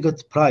a very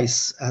good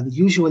price. And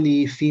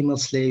usually female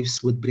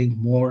slaves would bring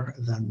more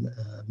than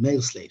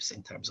male slaves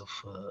in terms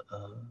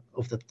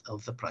of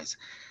the price.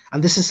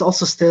 And this is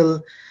also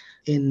still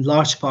in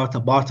large part a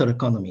barter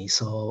economy.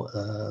 So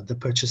the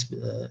purchase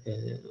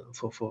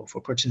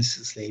for purchasing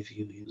a slave,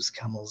 you use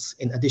camels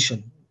in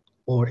addition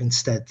or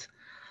instead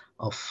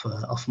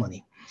of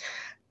money.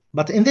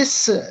 But in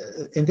this,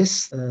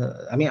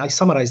 I mean, I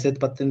summarized it,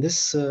 but in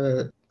this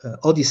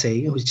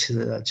Odyssey, which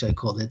I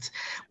call it,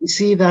 we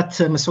see that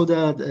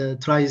Masouda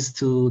tries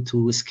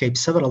to escape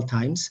several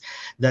times,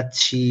 that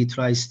she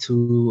tries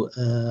to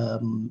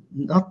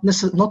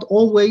not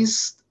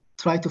always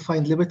try to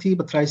find liberty,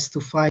 but tries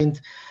to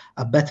find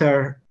a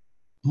better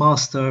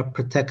master,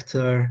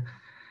 protector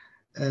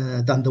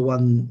than the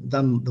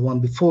one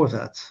before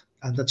that,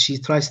 and that she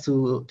tries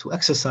to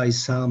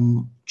exercise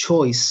some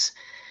choice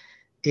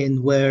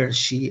in where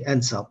she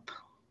ends up.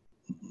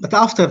 But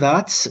after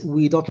that,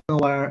 we don't know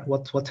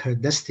what her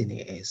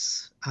destiny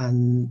is,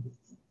 and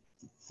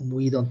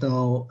we don't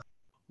know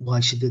why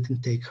she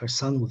didn't take her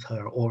son with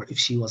her, or if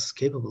she was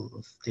capable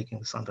of taking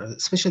the son,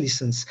 especially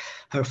since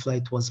her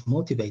flight was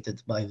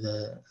motivated by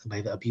the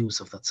abuse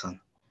of that son.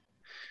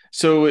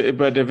 So,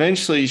 but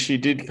eventually she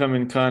did come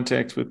in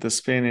contact with the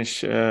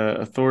Spanish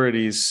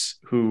authorities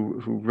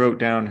who wrote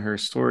down her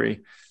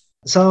story.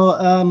 So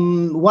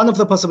one of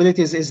the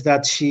possibilities is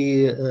that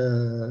she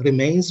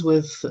remains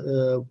with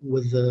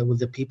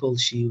the people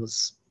she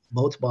was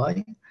bought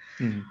by,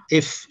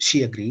 if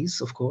she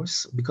agrees, of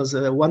course, because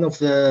one of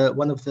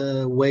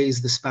the ways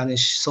the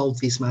Spanish solve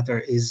this matter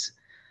is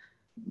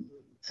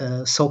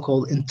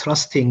so-called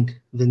entrusting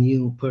the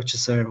new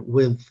purchaser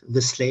with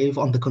the slave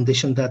on the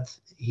condition that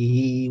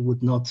he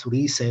would not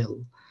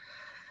resell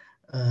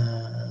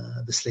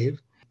the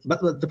slave.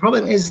 But the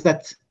problem is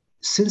that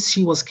since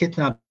she was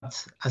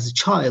kidnapped as a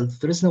child,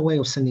 there is no way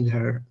of sending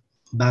her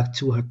back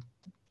to her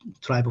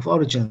tribe of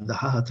origin, the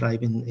Haha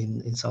tribe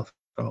in south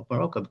of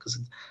Morocco, because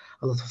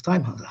a lot of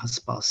time has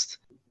passed.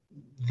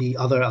 The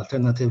other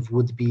alternative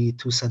would be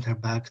to send her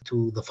back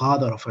to the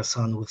father of her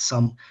son with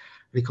some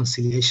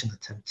reconciliation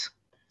attempt.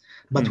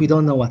 But we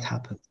don't know what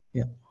happened.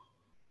 Yeah.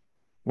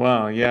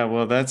 Wow. Yeah.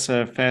 Well, that's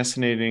a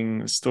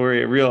fascinating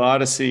story, a real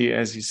odyssey,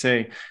 as you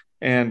say,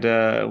 and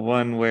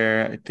one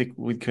where I think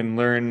we can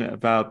learn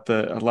about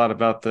a lot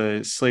about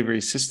the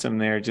slavery system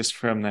there just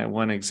from that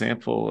one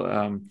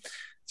example.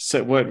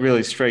 So what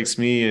really strikes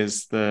me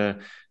is the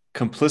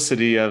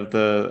complicity of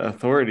the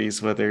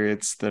authorities, whether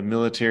it's the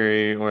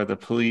military or the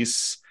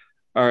police,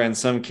 are in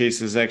some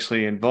cases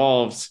actually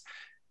involved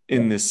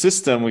in this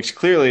system, which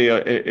clearly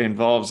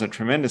involves a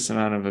tremendous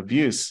amount of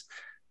abuse,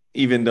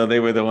 even though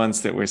they were the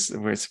ones that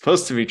were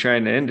supposed to be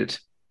trying to end it.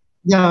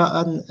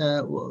 Yeah, and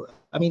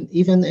I mean,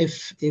 even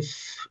if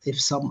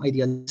some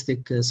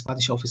idealistic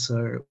Spanish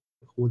officer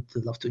would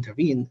love to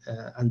intervene,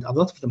 and a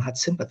lot of them had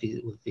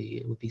sympathy with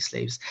these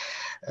slaves.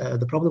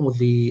 The problem with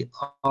the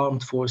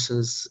armed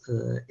forces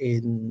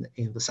in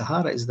the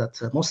Sahara is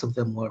that most of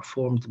them were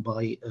formed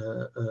by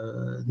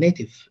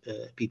native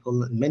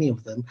people, many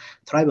of them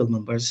tribal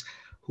members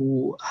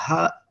who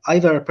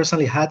either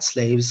personally had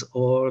slaves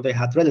or they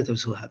had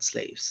relatives who had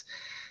slaves.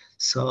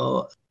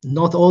 So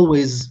not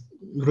always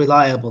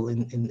reliable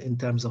in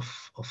terms of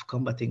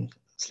combating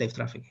slave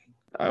trafficking.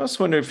 I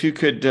also wonder if you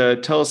could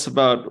tell us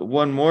about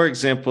one more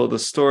example, the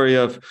story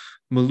of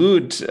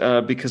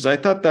Maulud, because I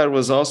thought that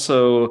was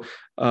also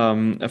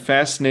a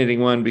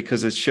fascinating one,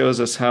 because it shows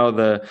us how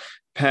the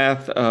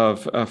path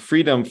of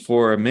freedom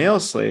for a male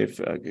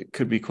slave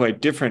could be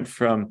quite different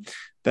from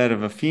that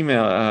of a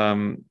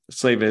female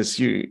slave, as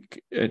you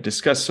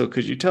discussed. So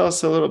could you tell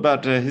us a little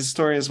about his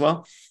story as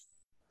well?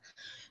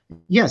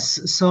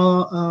 Yes.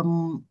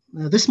 So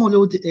this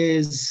Maulud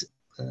is,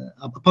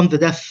 upon the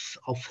death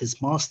of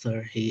his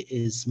master, he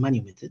is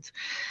manumitted.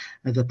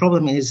 The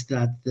problem is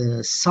that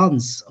the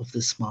sons of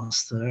this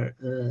master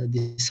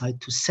decide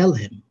to sell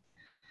him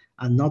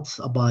and not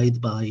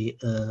abide by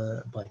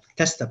the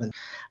testament.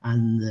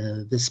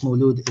 And this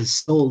Maulud is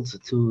sold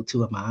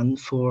to a man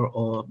for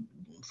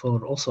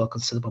also a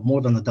considerable,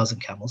 more than a dozen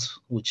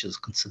camels, which is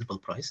a considerable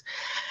price.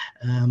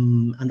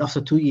 And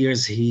after 2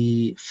 years,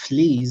 he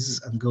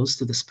flees and goes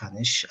to the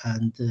Spanish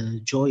and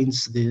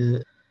joins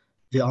the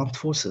armed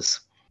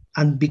forces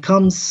and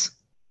becomes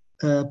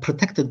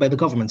protected by the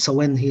government. So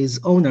when his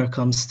owner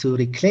comes to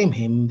reclaim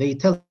him, they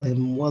tell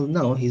him, well,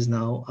 no, he's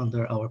now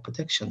under our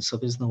protection, so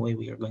there's no way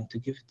we are going to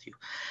give it to you.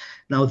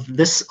 Now,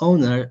 this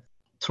owner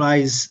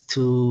tries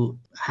to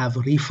have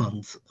a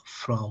refund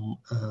from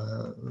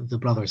the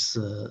brothers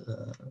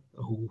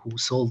who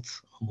sold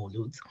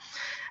Maulud.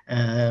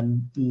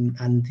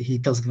 And he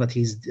tells them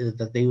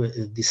that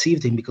they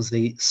deceived him because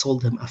they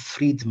sold him a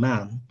freed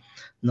man,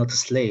 not a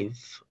slave.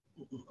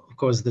 Of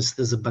course,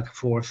 there's a back and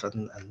forth,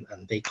 and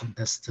they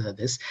contest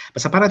this.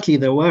 But apparently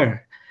there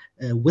were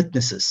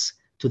witnesses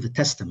to the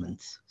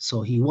testament,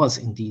 so he was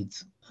indeed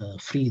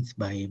freed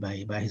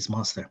by his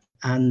master.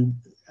 And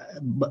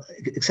but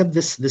except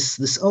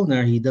this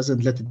owner, he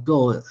doesn't let it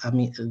go. I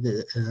mean,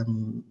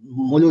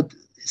 Maulud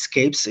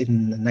escapes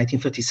in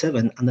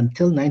 1937, and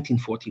until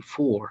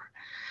 1944,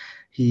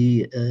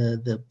 the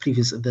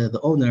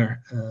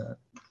owner,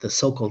 the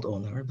so-called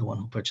owner, the one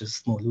who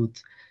purchased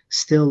Maulud,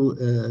 still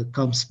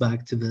comes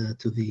back to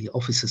the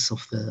offices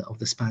of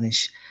the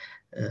Spanish,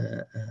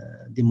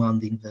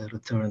 demanding the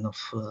return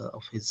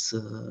of this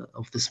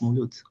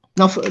Maulud.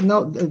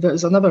 Now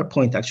there's another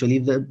point actually,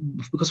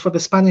 because for the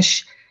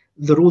Spanish,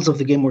 the rules of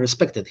the game were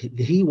respected.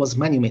 He was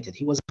manumitted.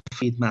 He was a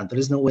freed man. There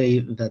is no way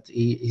that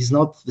he's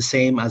not the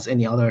same as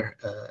any other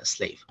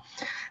slave,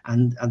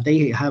 and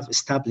they have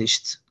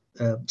established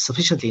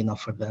sufficiently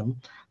enough for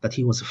them that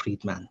he was a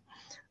freed man,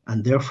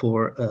 and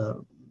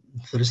therefore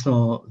there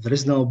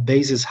is no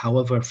basis,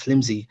 however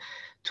flimsy,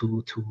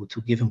 to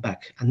give him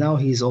back. And now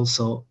he's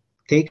also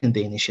taken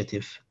the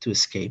initiative to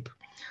escape.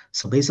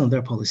 So based on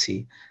their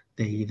policy,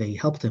 they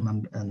helped him,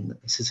 and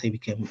since he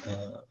became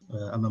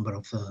a member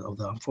of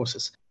the armed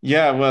forces.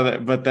 Yeah, well,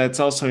 but that's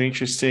also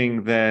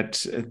interesting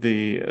that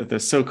the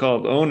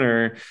so-called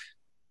owner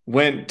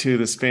went to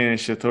the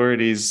Spanish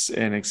authorities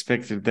and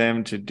expected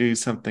them to do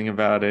something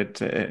about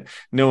it.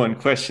 No one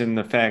questioned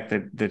the fact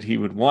that he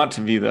would want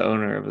to be the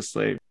owner of a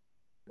slave.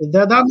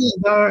 There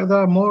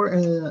are more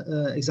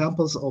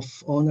examples of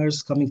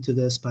owners coming to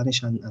the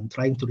Spanish and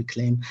trying to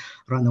reclaim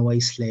runaway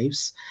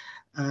slaves,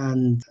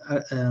 and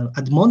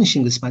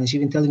admonishing the Spanish,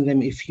 even telling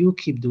them, if you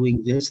keep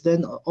doing this,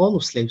 then all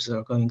of slaves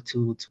are going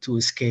to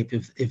escape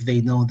if they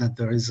know that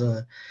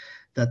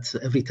that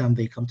every time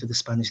they come to the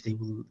Spanish, they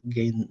will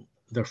gain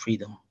their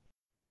freedom.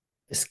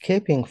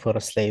 Escaping for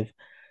a slave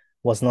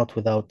was not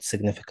without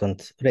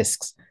significant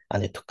risks,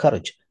 and it took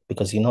courage,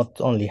 because you not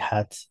only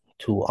had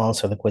to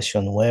answer the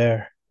question,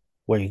 where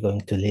were you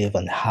going to live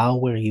and how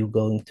were you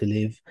going to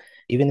live,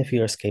 even if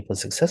your escape was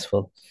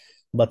successful.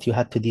 But you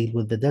had to deal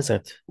with the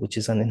desert, which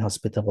is an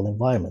inhospitable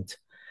environment.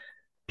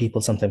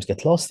 People sometimes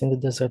get lost in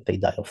the desert, they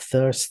die of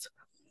thirst.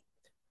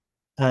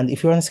 And if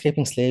you're an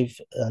escaping slave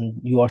and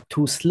you are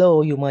too slow,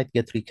 you might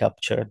get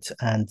recaptured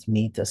and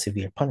meet a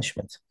severe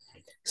punishment.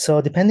 So,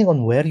 depending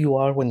on where you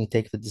are when you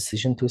take the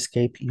decision to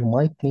escape, you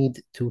might need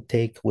to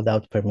take,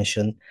 without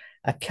permission,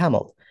 a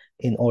camel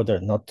in order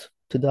not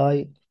to die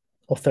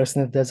of thirst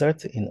in the desert,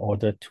 in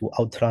order to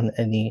outrun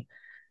any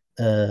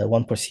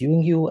one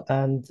pursuing you,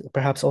 and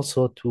perhaps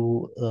also to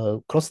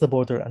cross the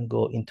border and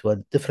go into a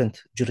different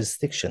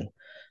jurisdiction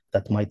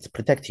that might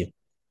protect you.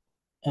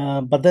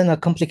 But then a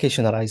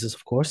complication arises,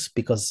 of course,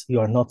 because you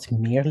are not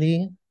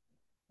merely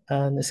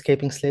an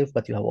escaping slave,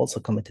 but you have also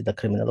committed a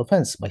criminal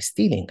offense by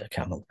stealing a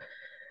camel.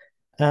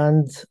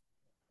 And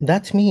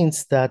that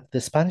means that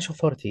the Spanish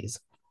authorities,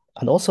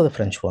 and also the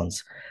French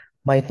ones,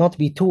 might not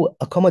be too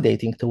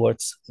accommodating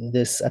towards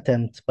this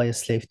attempt by a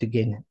slave to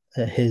gain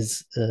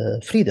his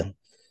freedom,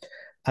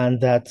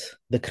 and that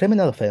the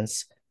criminal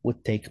offense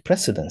would take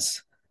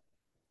precedence,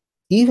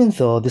 even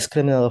though this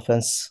criminal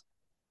offense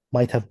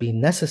might have been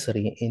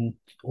necessary in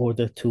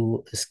order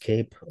to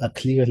escape a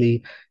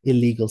clearly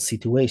illegal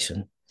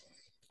situation,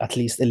 at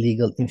least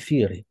illegal in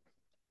theory.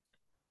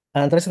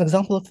 And there's an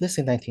example of this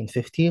in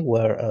 1950,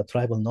 where a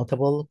tribal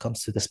notable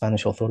comes to the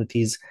Spanish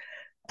authorities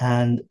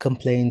and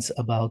complains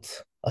about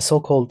a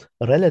so-called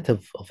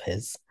relative of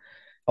his,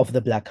 of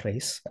the black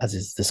race, as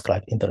is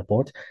described in the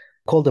report,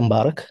 called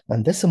Mbarak.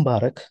 And this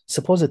Mbarak,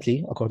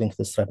 supposedly, according to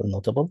this tribal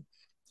notable,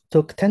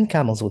 took 10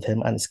 camels with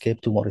him and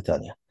escaped to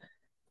Mauritania.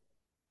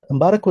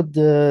 Mbarak would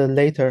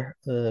later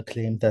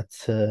claim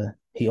that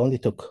he only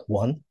took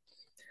one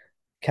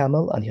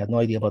camel and he had no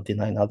idea about the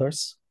 9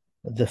 others.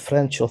 The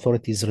French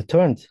authorities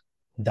returned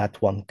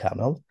that one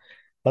camel,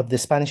 but the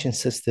Spanish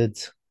insisted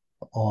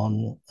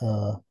on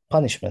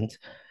punishment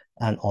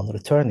and on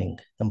returning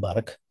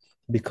Mbarak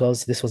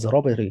because this was a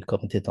robbery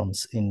committed on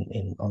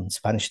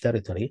Spanish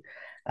territory,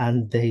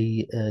 and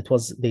they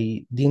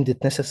deemed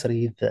it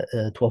necessary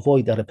to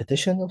avoid a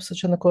repetition of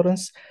such an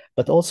occurrence,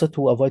 but also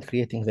to avoid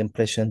creating the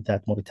impression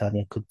that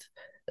Mauritania could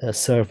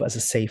serve as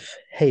a safe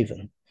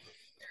haven.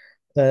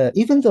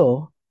 Even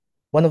though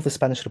one of the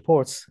Spanish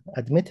reports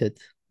admitted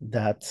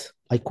that,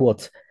 I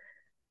quote,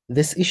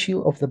 "This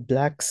issue of the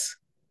blacks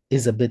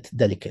is a bit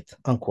delicate,"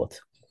 unquote.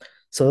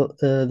 So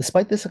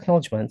despite this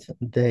acknowledgement,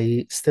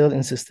 they still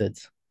insisted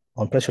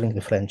on pressuring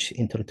the French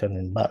into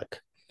returning Mbarak.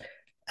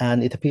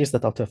 And it appears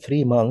that after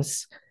 3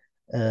 months,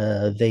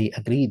 they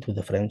agreed with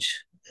the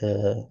French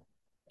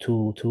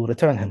to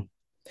return him.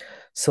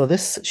 So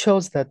this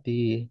shows that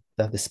the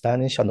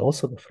Spanish and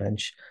also the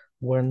French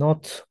were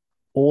not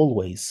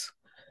always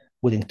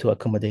willing to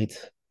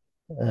accommodate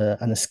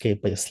an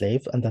escape by a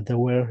slave, and that there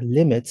were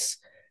limits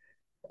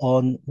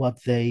on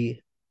what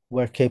they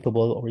were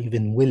capable or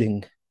even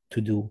willing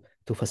to do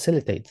to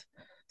facilitate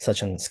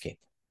such an escape,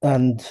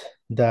 and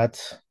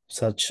that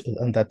such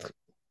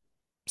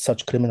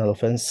criminal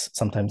offense,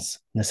 sometimes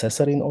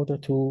necessary in order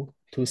to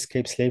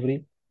escape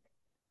slavery,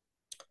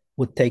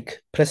 would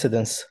take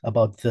precedence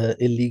about the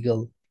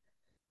illegal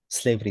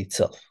slavery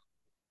itself.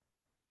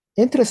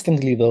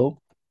 Interestingly,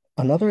 though,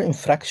 another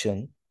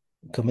infraction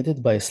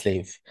committed by a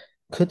slave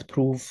could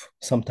prove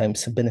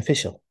sometimes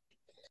beneficial.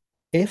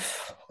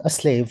 If a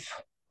slave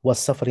was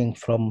suffering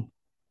from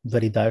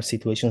very dire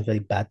situation, very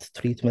bad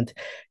treatment,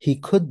 he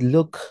could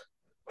look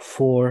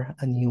for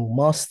a new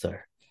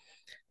master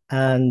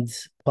and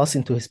pass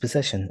into his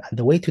possession. And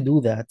the way to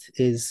do that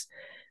is,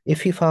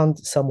 if he found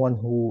someone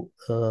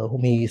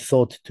whom he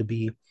thought to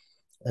be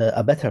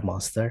a better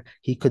master,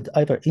 he could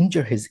either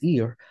injure his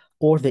ear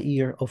or the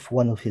ear of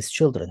one of his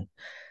children.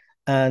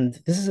 And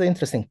this is the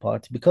interesting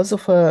part. Because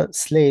of a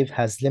slave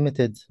has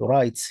limited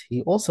rights,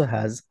 he also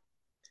has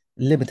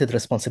limited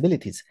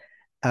responsibilities.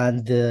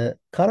 And the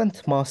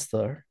current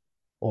master,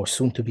 or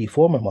soon to be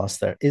former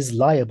master, is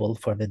liable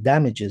for the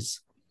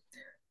damages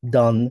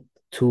done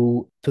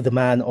to the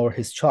man or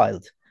his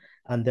child,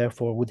 and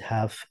therefore would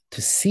have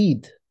to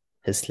cede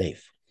his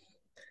slave.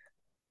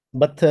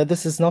 But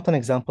this is not an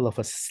example of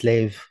a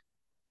slave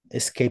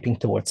escaping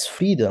towards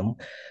freedom,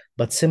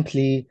 but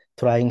simply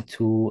trying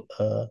to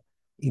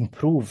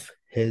improve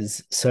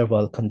his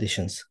servile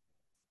conditions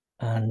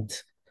and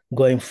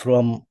going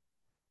from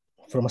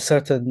a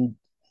certain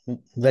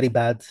very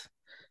bad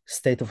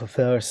state of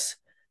affairs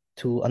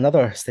to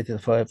another state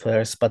of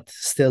affairs, but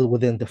still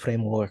within the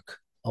framework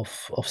of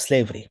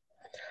slavery.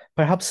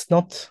 Perhaps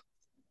not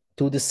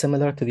too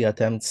dissimilar to the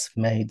attempts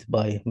made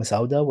by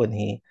Masauda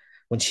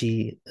when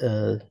she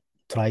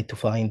tried to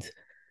find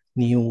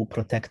new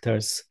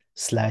protectors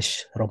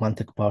 /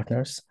 romantic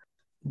partners.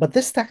 But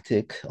this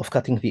tactic of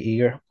cutting the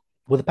ear,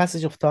 with the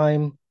passage of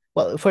time,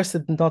 well, first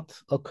it did not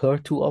occur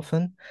too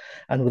often,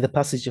 and with the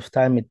passage of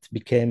time, it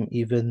became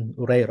even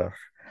rarer.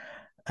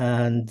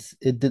 And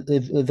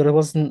there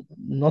was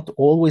not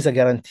always a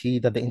guarantee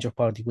that the injured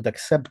party would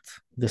accept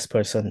this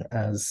person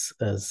as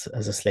a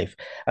slave.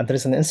 And there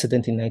is an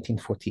incident in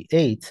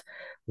 1948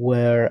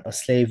 where a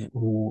slave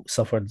who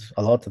suffered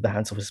a lot at the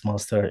hands of his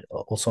master,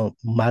 also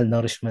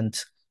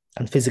malnourishment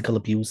and physical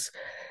abuse,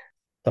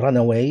 ran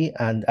away.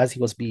 And as he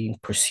was being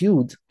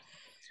pursued,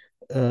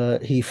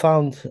 he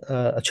found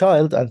a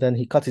child, and then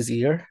he cut his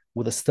ear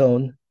with a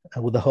stone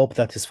with the hope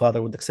that his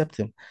father would accept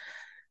him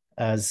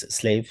as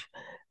slave.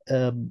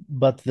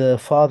 But the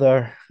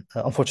father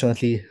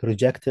unfortunately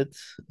rejected.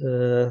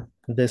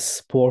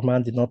 This poor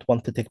man did not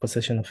want to take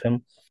possession of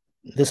him.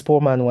 This poor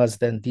man was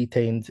then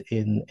detained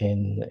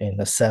in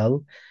a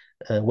cell,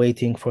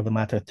 waiting for the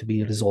matter to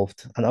be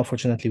resolved. And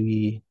unfortunately,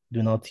 we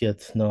do not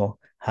yet know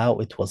how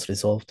it was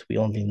resolved. We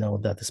only know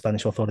that the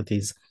Spanish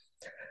authorities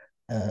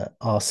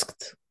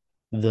asked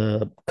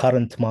the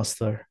current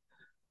master,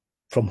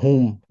 from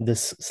whom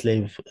this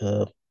slave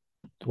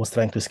was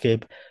trying to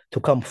escape, to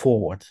come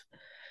forward.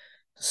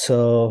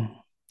 So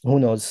who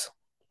knows?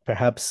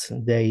 Perhaps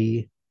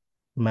they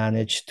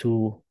managed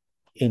to,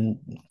 in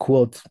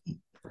quote,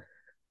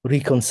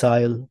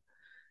 reconcile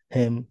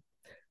him,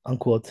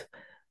 unquote,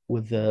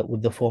 with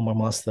the former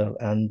master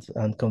and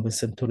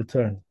convince him to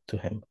return to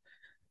him.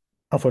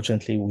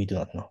 Unfortunately, we do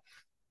not know.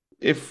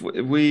 If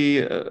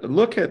we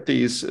look at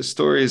these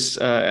stories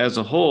as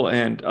a whole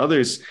and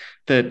others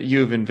that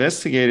you've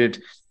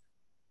investigated,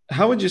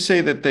 how would you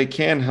say that they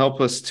can help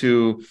us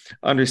to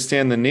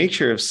understand the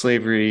nature of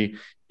slavery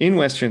in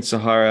Western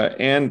Sahara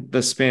and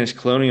the Spanish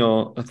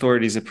colonial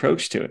authorities'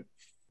 approach to it?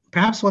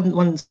 Perhaps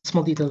one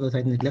small detail that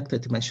I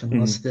neglected to mention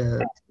was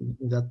the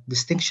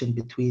distinction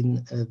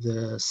between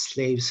the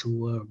slaves who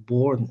were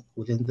born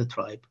within the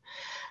tribe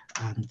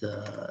and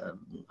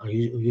are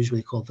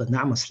usually called the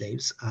Nama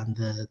slaves, and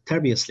the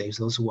Terbiya slaves,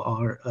 those who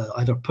are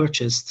either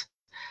purchased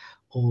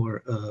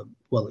or,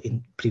 well,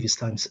 in previous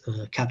times,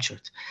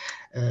 captured,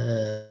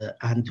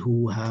 and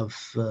who have,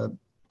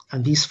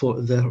 and these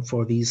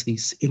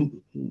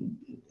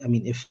I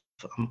mean, if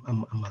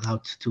I'm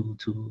allowed to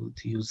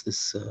use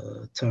this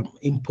term,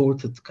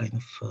 imported kind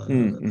of,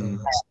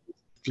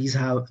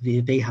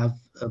 they have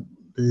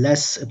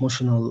less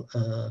emotional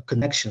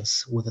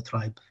connections with the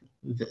tribe.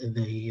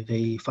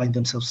 They find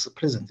themselves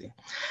present in,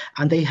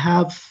 and they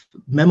have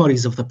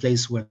memories of the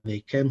place where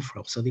they came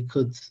from, so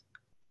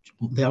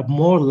they are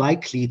more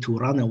likely to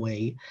run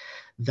away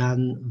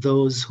than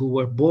those who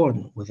were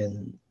born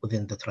within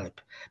the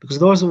tribe, because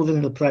those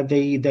within the tribe,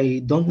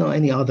 they don't know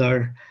any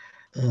other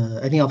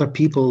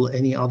people,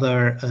 any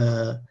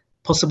other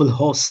possible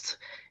host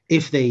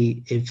if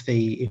they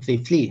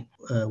flee.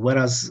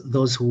 Whereas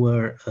those who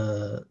were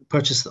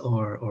purchased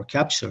or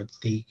captured,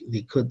 they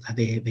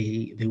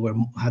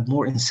had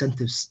more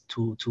incentives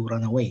to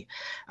run away,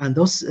 and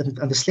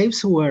the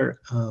slaves who were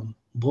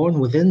born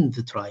within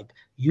the tribe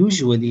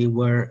usually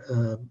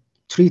were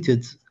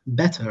treated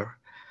better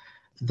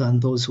than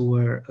those who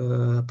were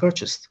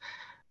purchased,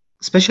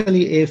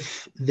 especially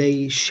if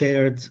they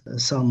shared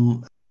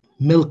some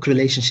milk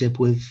relationship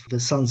with the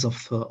sons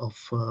of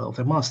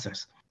their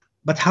masters.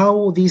 But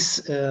how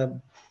these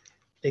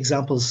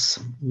examples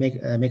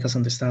make us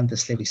understand the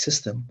slavery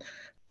system?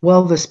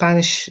 Well, the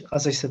Spanish,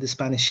 as I said, the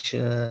Spanish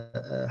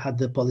had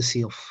the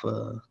policy of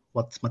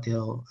what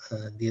Mateo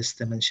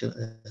Dieste mentioned,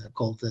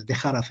 called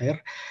dejar hacer,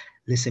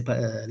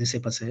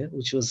 laissez-passer,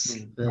 which was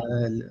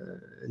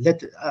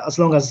as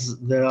long as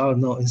there are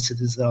no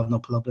incidents, there are no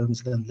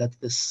problems, then let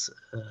this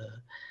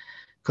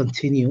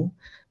continue.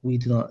 We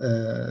do not.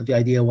 The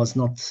idea was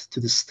not to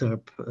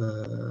disturb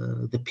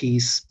the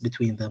peace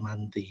between them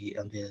and the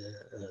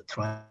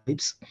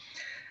tribes.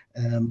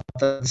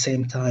 But at the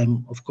same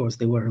time, of course,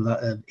 they were.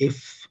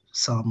 If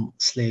some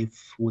slave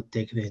would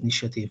take the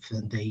initiative,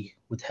 then they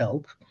would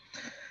help.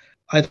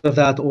 Either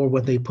that, or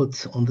when they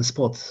put on the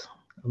spot.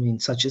 I mean,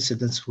 such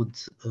incidents would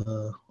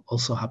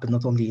also happen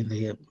not only in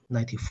the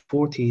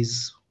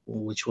 1940s,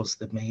 which was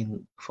the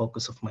main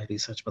focus of my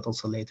research, but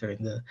also later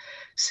in the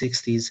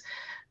 60s.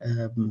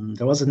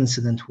 There was an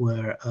incident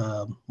where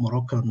a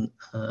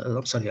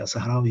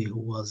Sahrawi who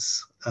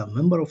was a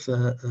member of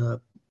the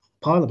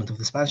parliament, of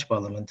the Spanish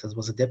parliament, as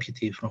was a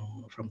deputy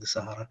from the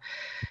Sahara,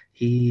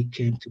 he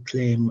came to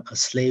claim a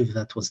slave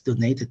that was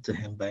donated to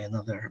him by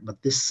another.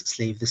 But this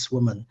slave, this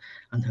woman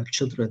and her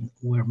children,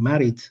 were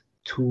married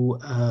to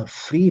a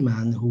free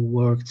man who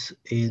worked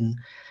in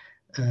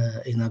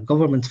a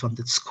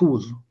government-funded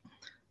school.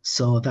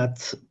 So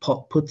that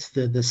put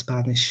the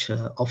Spanish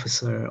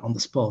officer on the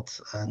spot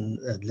and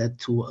led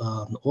to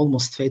an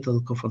almost fatal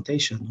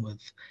confrontation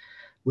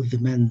with the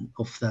men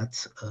of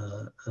that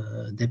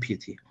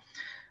deputy.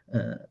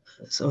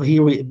 So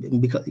here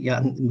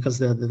because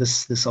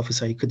this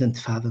officer, he couldn't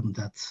fathom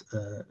that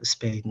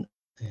Spain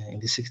in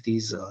the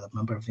 60s, a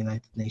member of the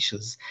United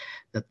Nations,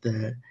 that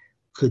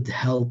could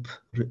help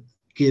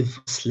give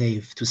a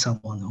slave to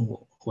someone who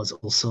was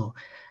also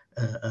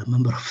a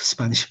member of the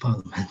Spanish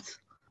Parliament.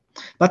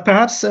 But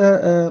perhaps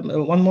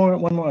one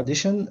more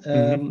addition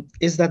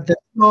is that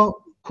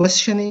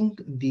questioning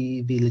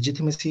the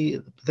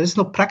legitimacy. There's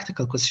no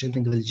practical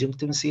questioning the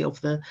legitimacy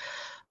of the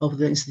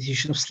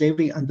institution of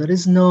slavery, and there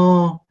is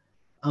no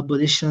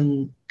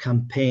abolition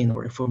campaign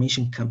or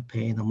reformation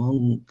campaign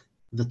among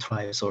the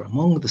tribes or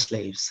among the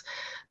slaves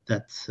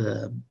that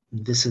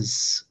this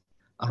is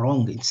a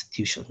wrong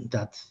institution,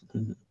 that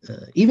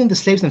even the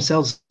slaves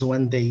themselves,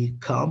 when they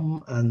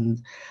come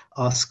and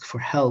ask for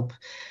help,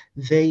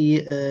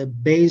 they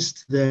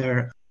based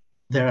their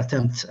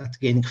attempt at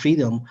gaining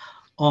freedom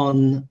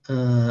on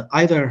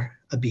either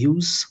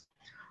abuse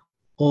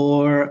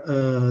or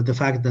the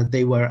fact that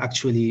they were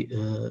actually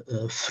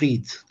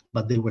freed,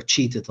 but they were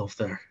cheated of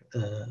their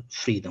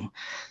freedom.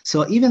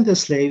 So even the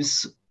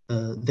slaves,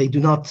 they do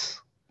not,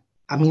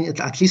 I mean,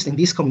 at least in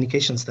these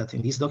communications, that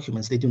in these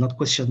documents, they do not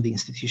question the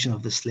institution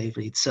of the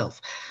slavery itself.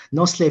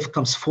 No slave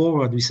comes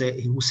forward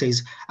who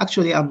says,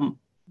 actually, I'm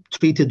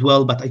treated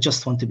well, but I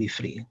just want to be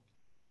free.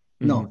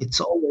 Mm-hmm. No,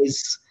 it's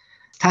always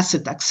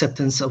tacit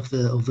acceptance of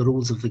the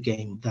rules of the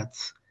game, that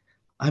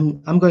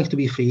I'm going to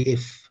be free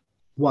if,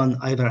 one,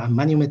 either I'm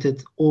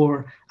manumitted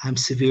or I'm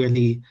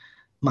severely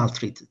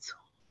maltreated.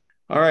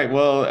 All right.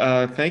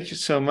 Well, thank you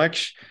so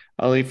much,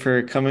 Ali,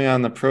 for coming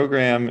on the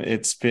program.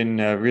 It's been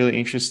really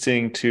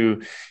interesting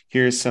to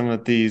hear some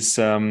of these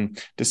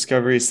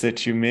discoveries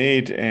that you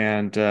made,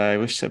 and I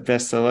wish the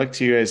best of luck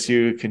to you as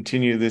you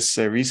continue this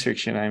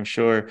research, and I'm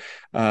sure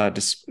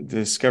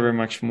discover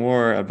much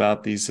more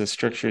about these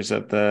structures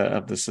of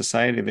the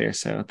society there.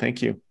 So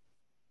thank you.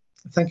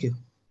 Thank you.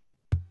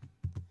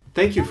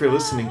 Thank you for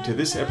listening to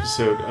this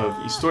episode of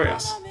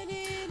Historias.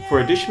 For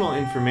additional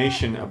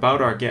information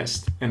about our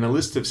guest and a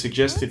list of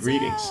suggested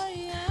readings,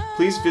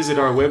 please visit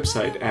our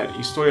website at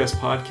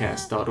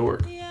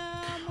historiaspodcast.org.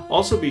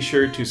 Also be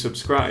sure to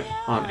subscribe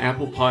on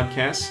Apple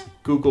Podcasts,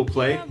 Google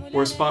Play,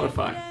 or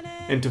Spotify,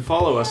 and to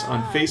follow us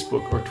on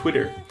Facebook or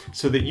Twitter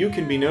so that you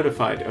can be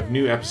notified of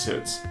new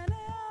episodes.